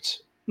looked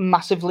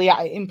massively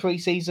at it in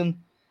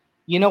pre-season,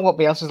 you know what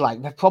Bielsa's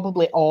like. They've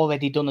probably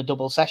already done a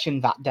double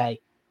session that day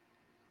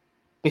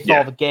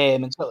before the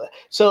game. And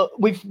so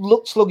we've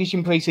looked sluggish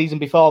in pre-season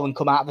before and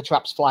come out of the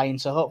traps flying,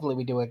 so hopefully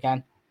we do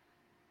again.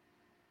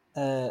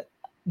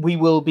 We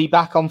will be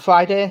back on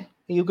Friday.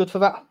 Are you good for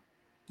that?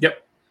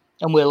 Yep.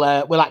 And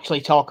we'll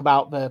actually talk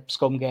about the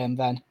Scum game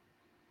then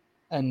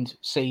and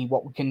see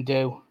what we can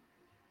do.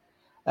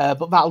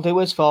 But that'll do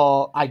us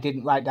for, I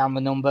didn't write down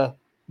the number,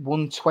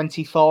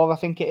 124, I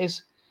think it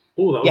is.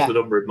 Oh, that was the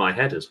number in my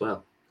head as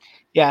well.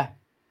 Yeah.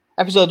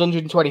 Episode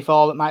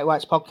 124 at Mike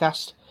White's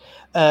podcast.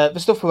 The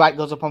stuff we write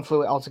goes up on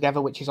Through It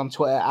Altogether, which is on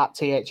Twitter at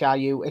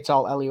THRU. It's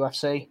all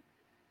LUFC.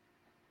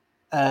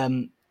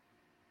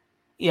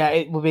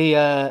 It will be...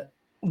 a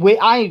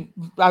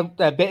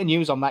bit of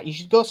news on that. You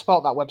should go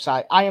support that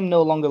website. I am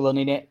no longer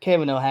running it.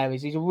 Kieran O'Hare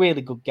is. He's a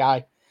really good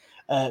guy.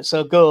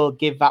 So go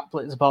give that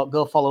support.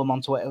 Go follow him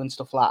on Twitter and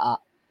stuff like that.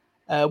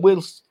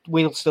 We'll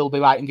still be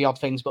writing the odd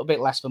things, but a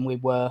bit less than we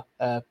were.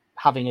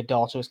 Having a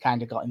daughter has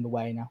kind of got in the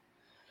way now.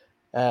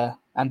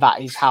 And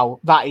that is how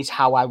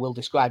I will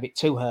describe it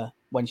to her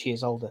when she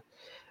is older.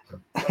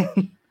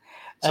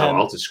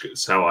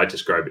 That's how I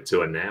describe it to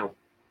her now.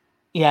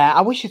 Yeah,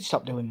 I wish you'd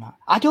stop doing that.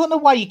 I don't know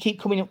why you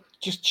keep coming up,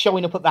 just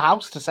showing up at the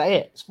house to say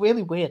it. It's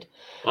really weird.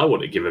 I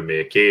wouldn't have given me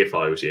a key if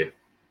I was you.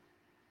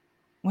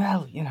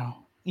 Well,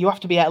 you have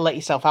to be able to let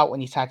yourself out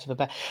when you're tied to the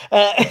bed.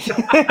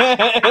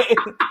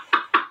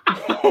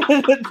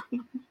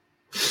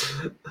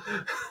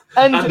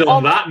 And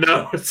on that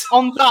note,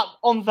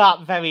 on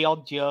that very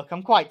odd joke,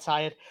 I'm quite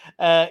tired.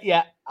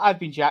 I've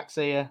been Jack.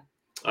 See ya.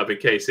 I've been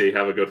Casey.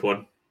 Have a good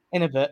one. In a bit.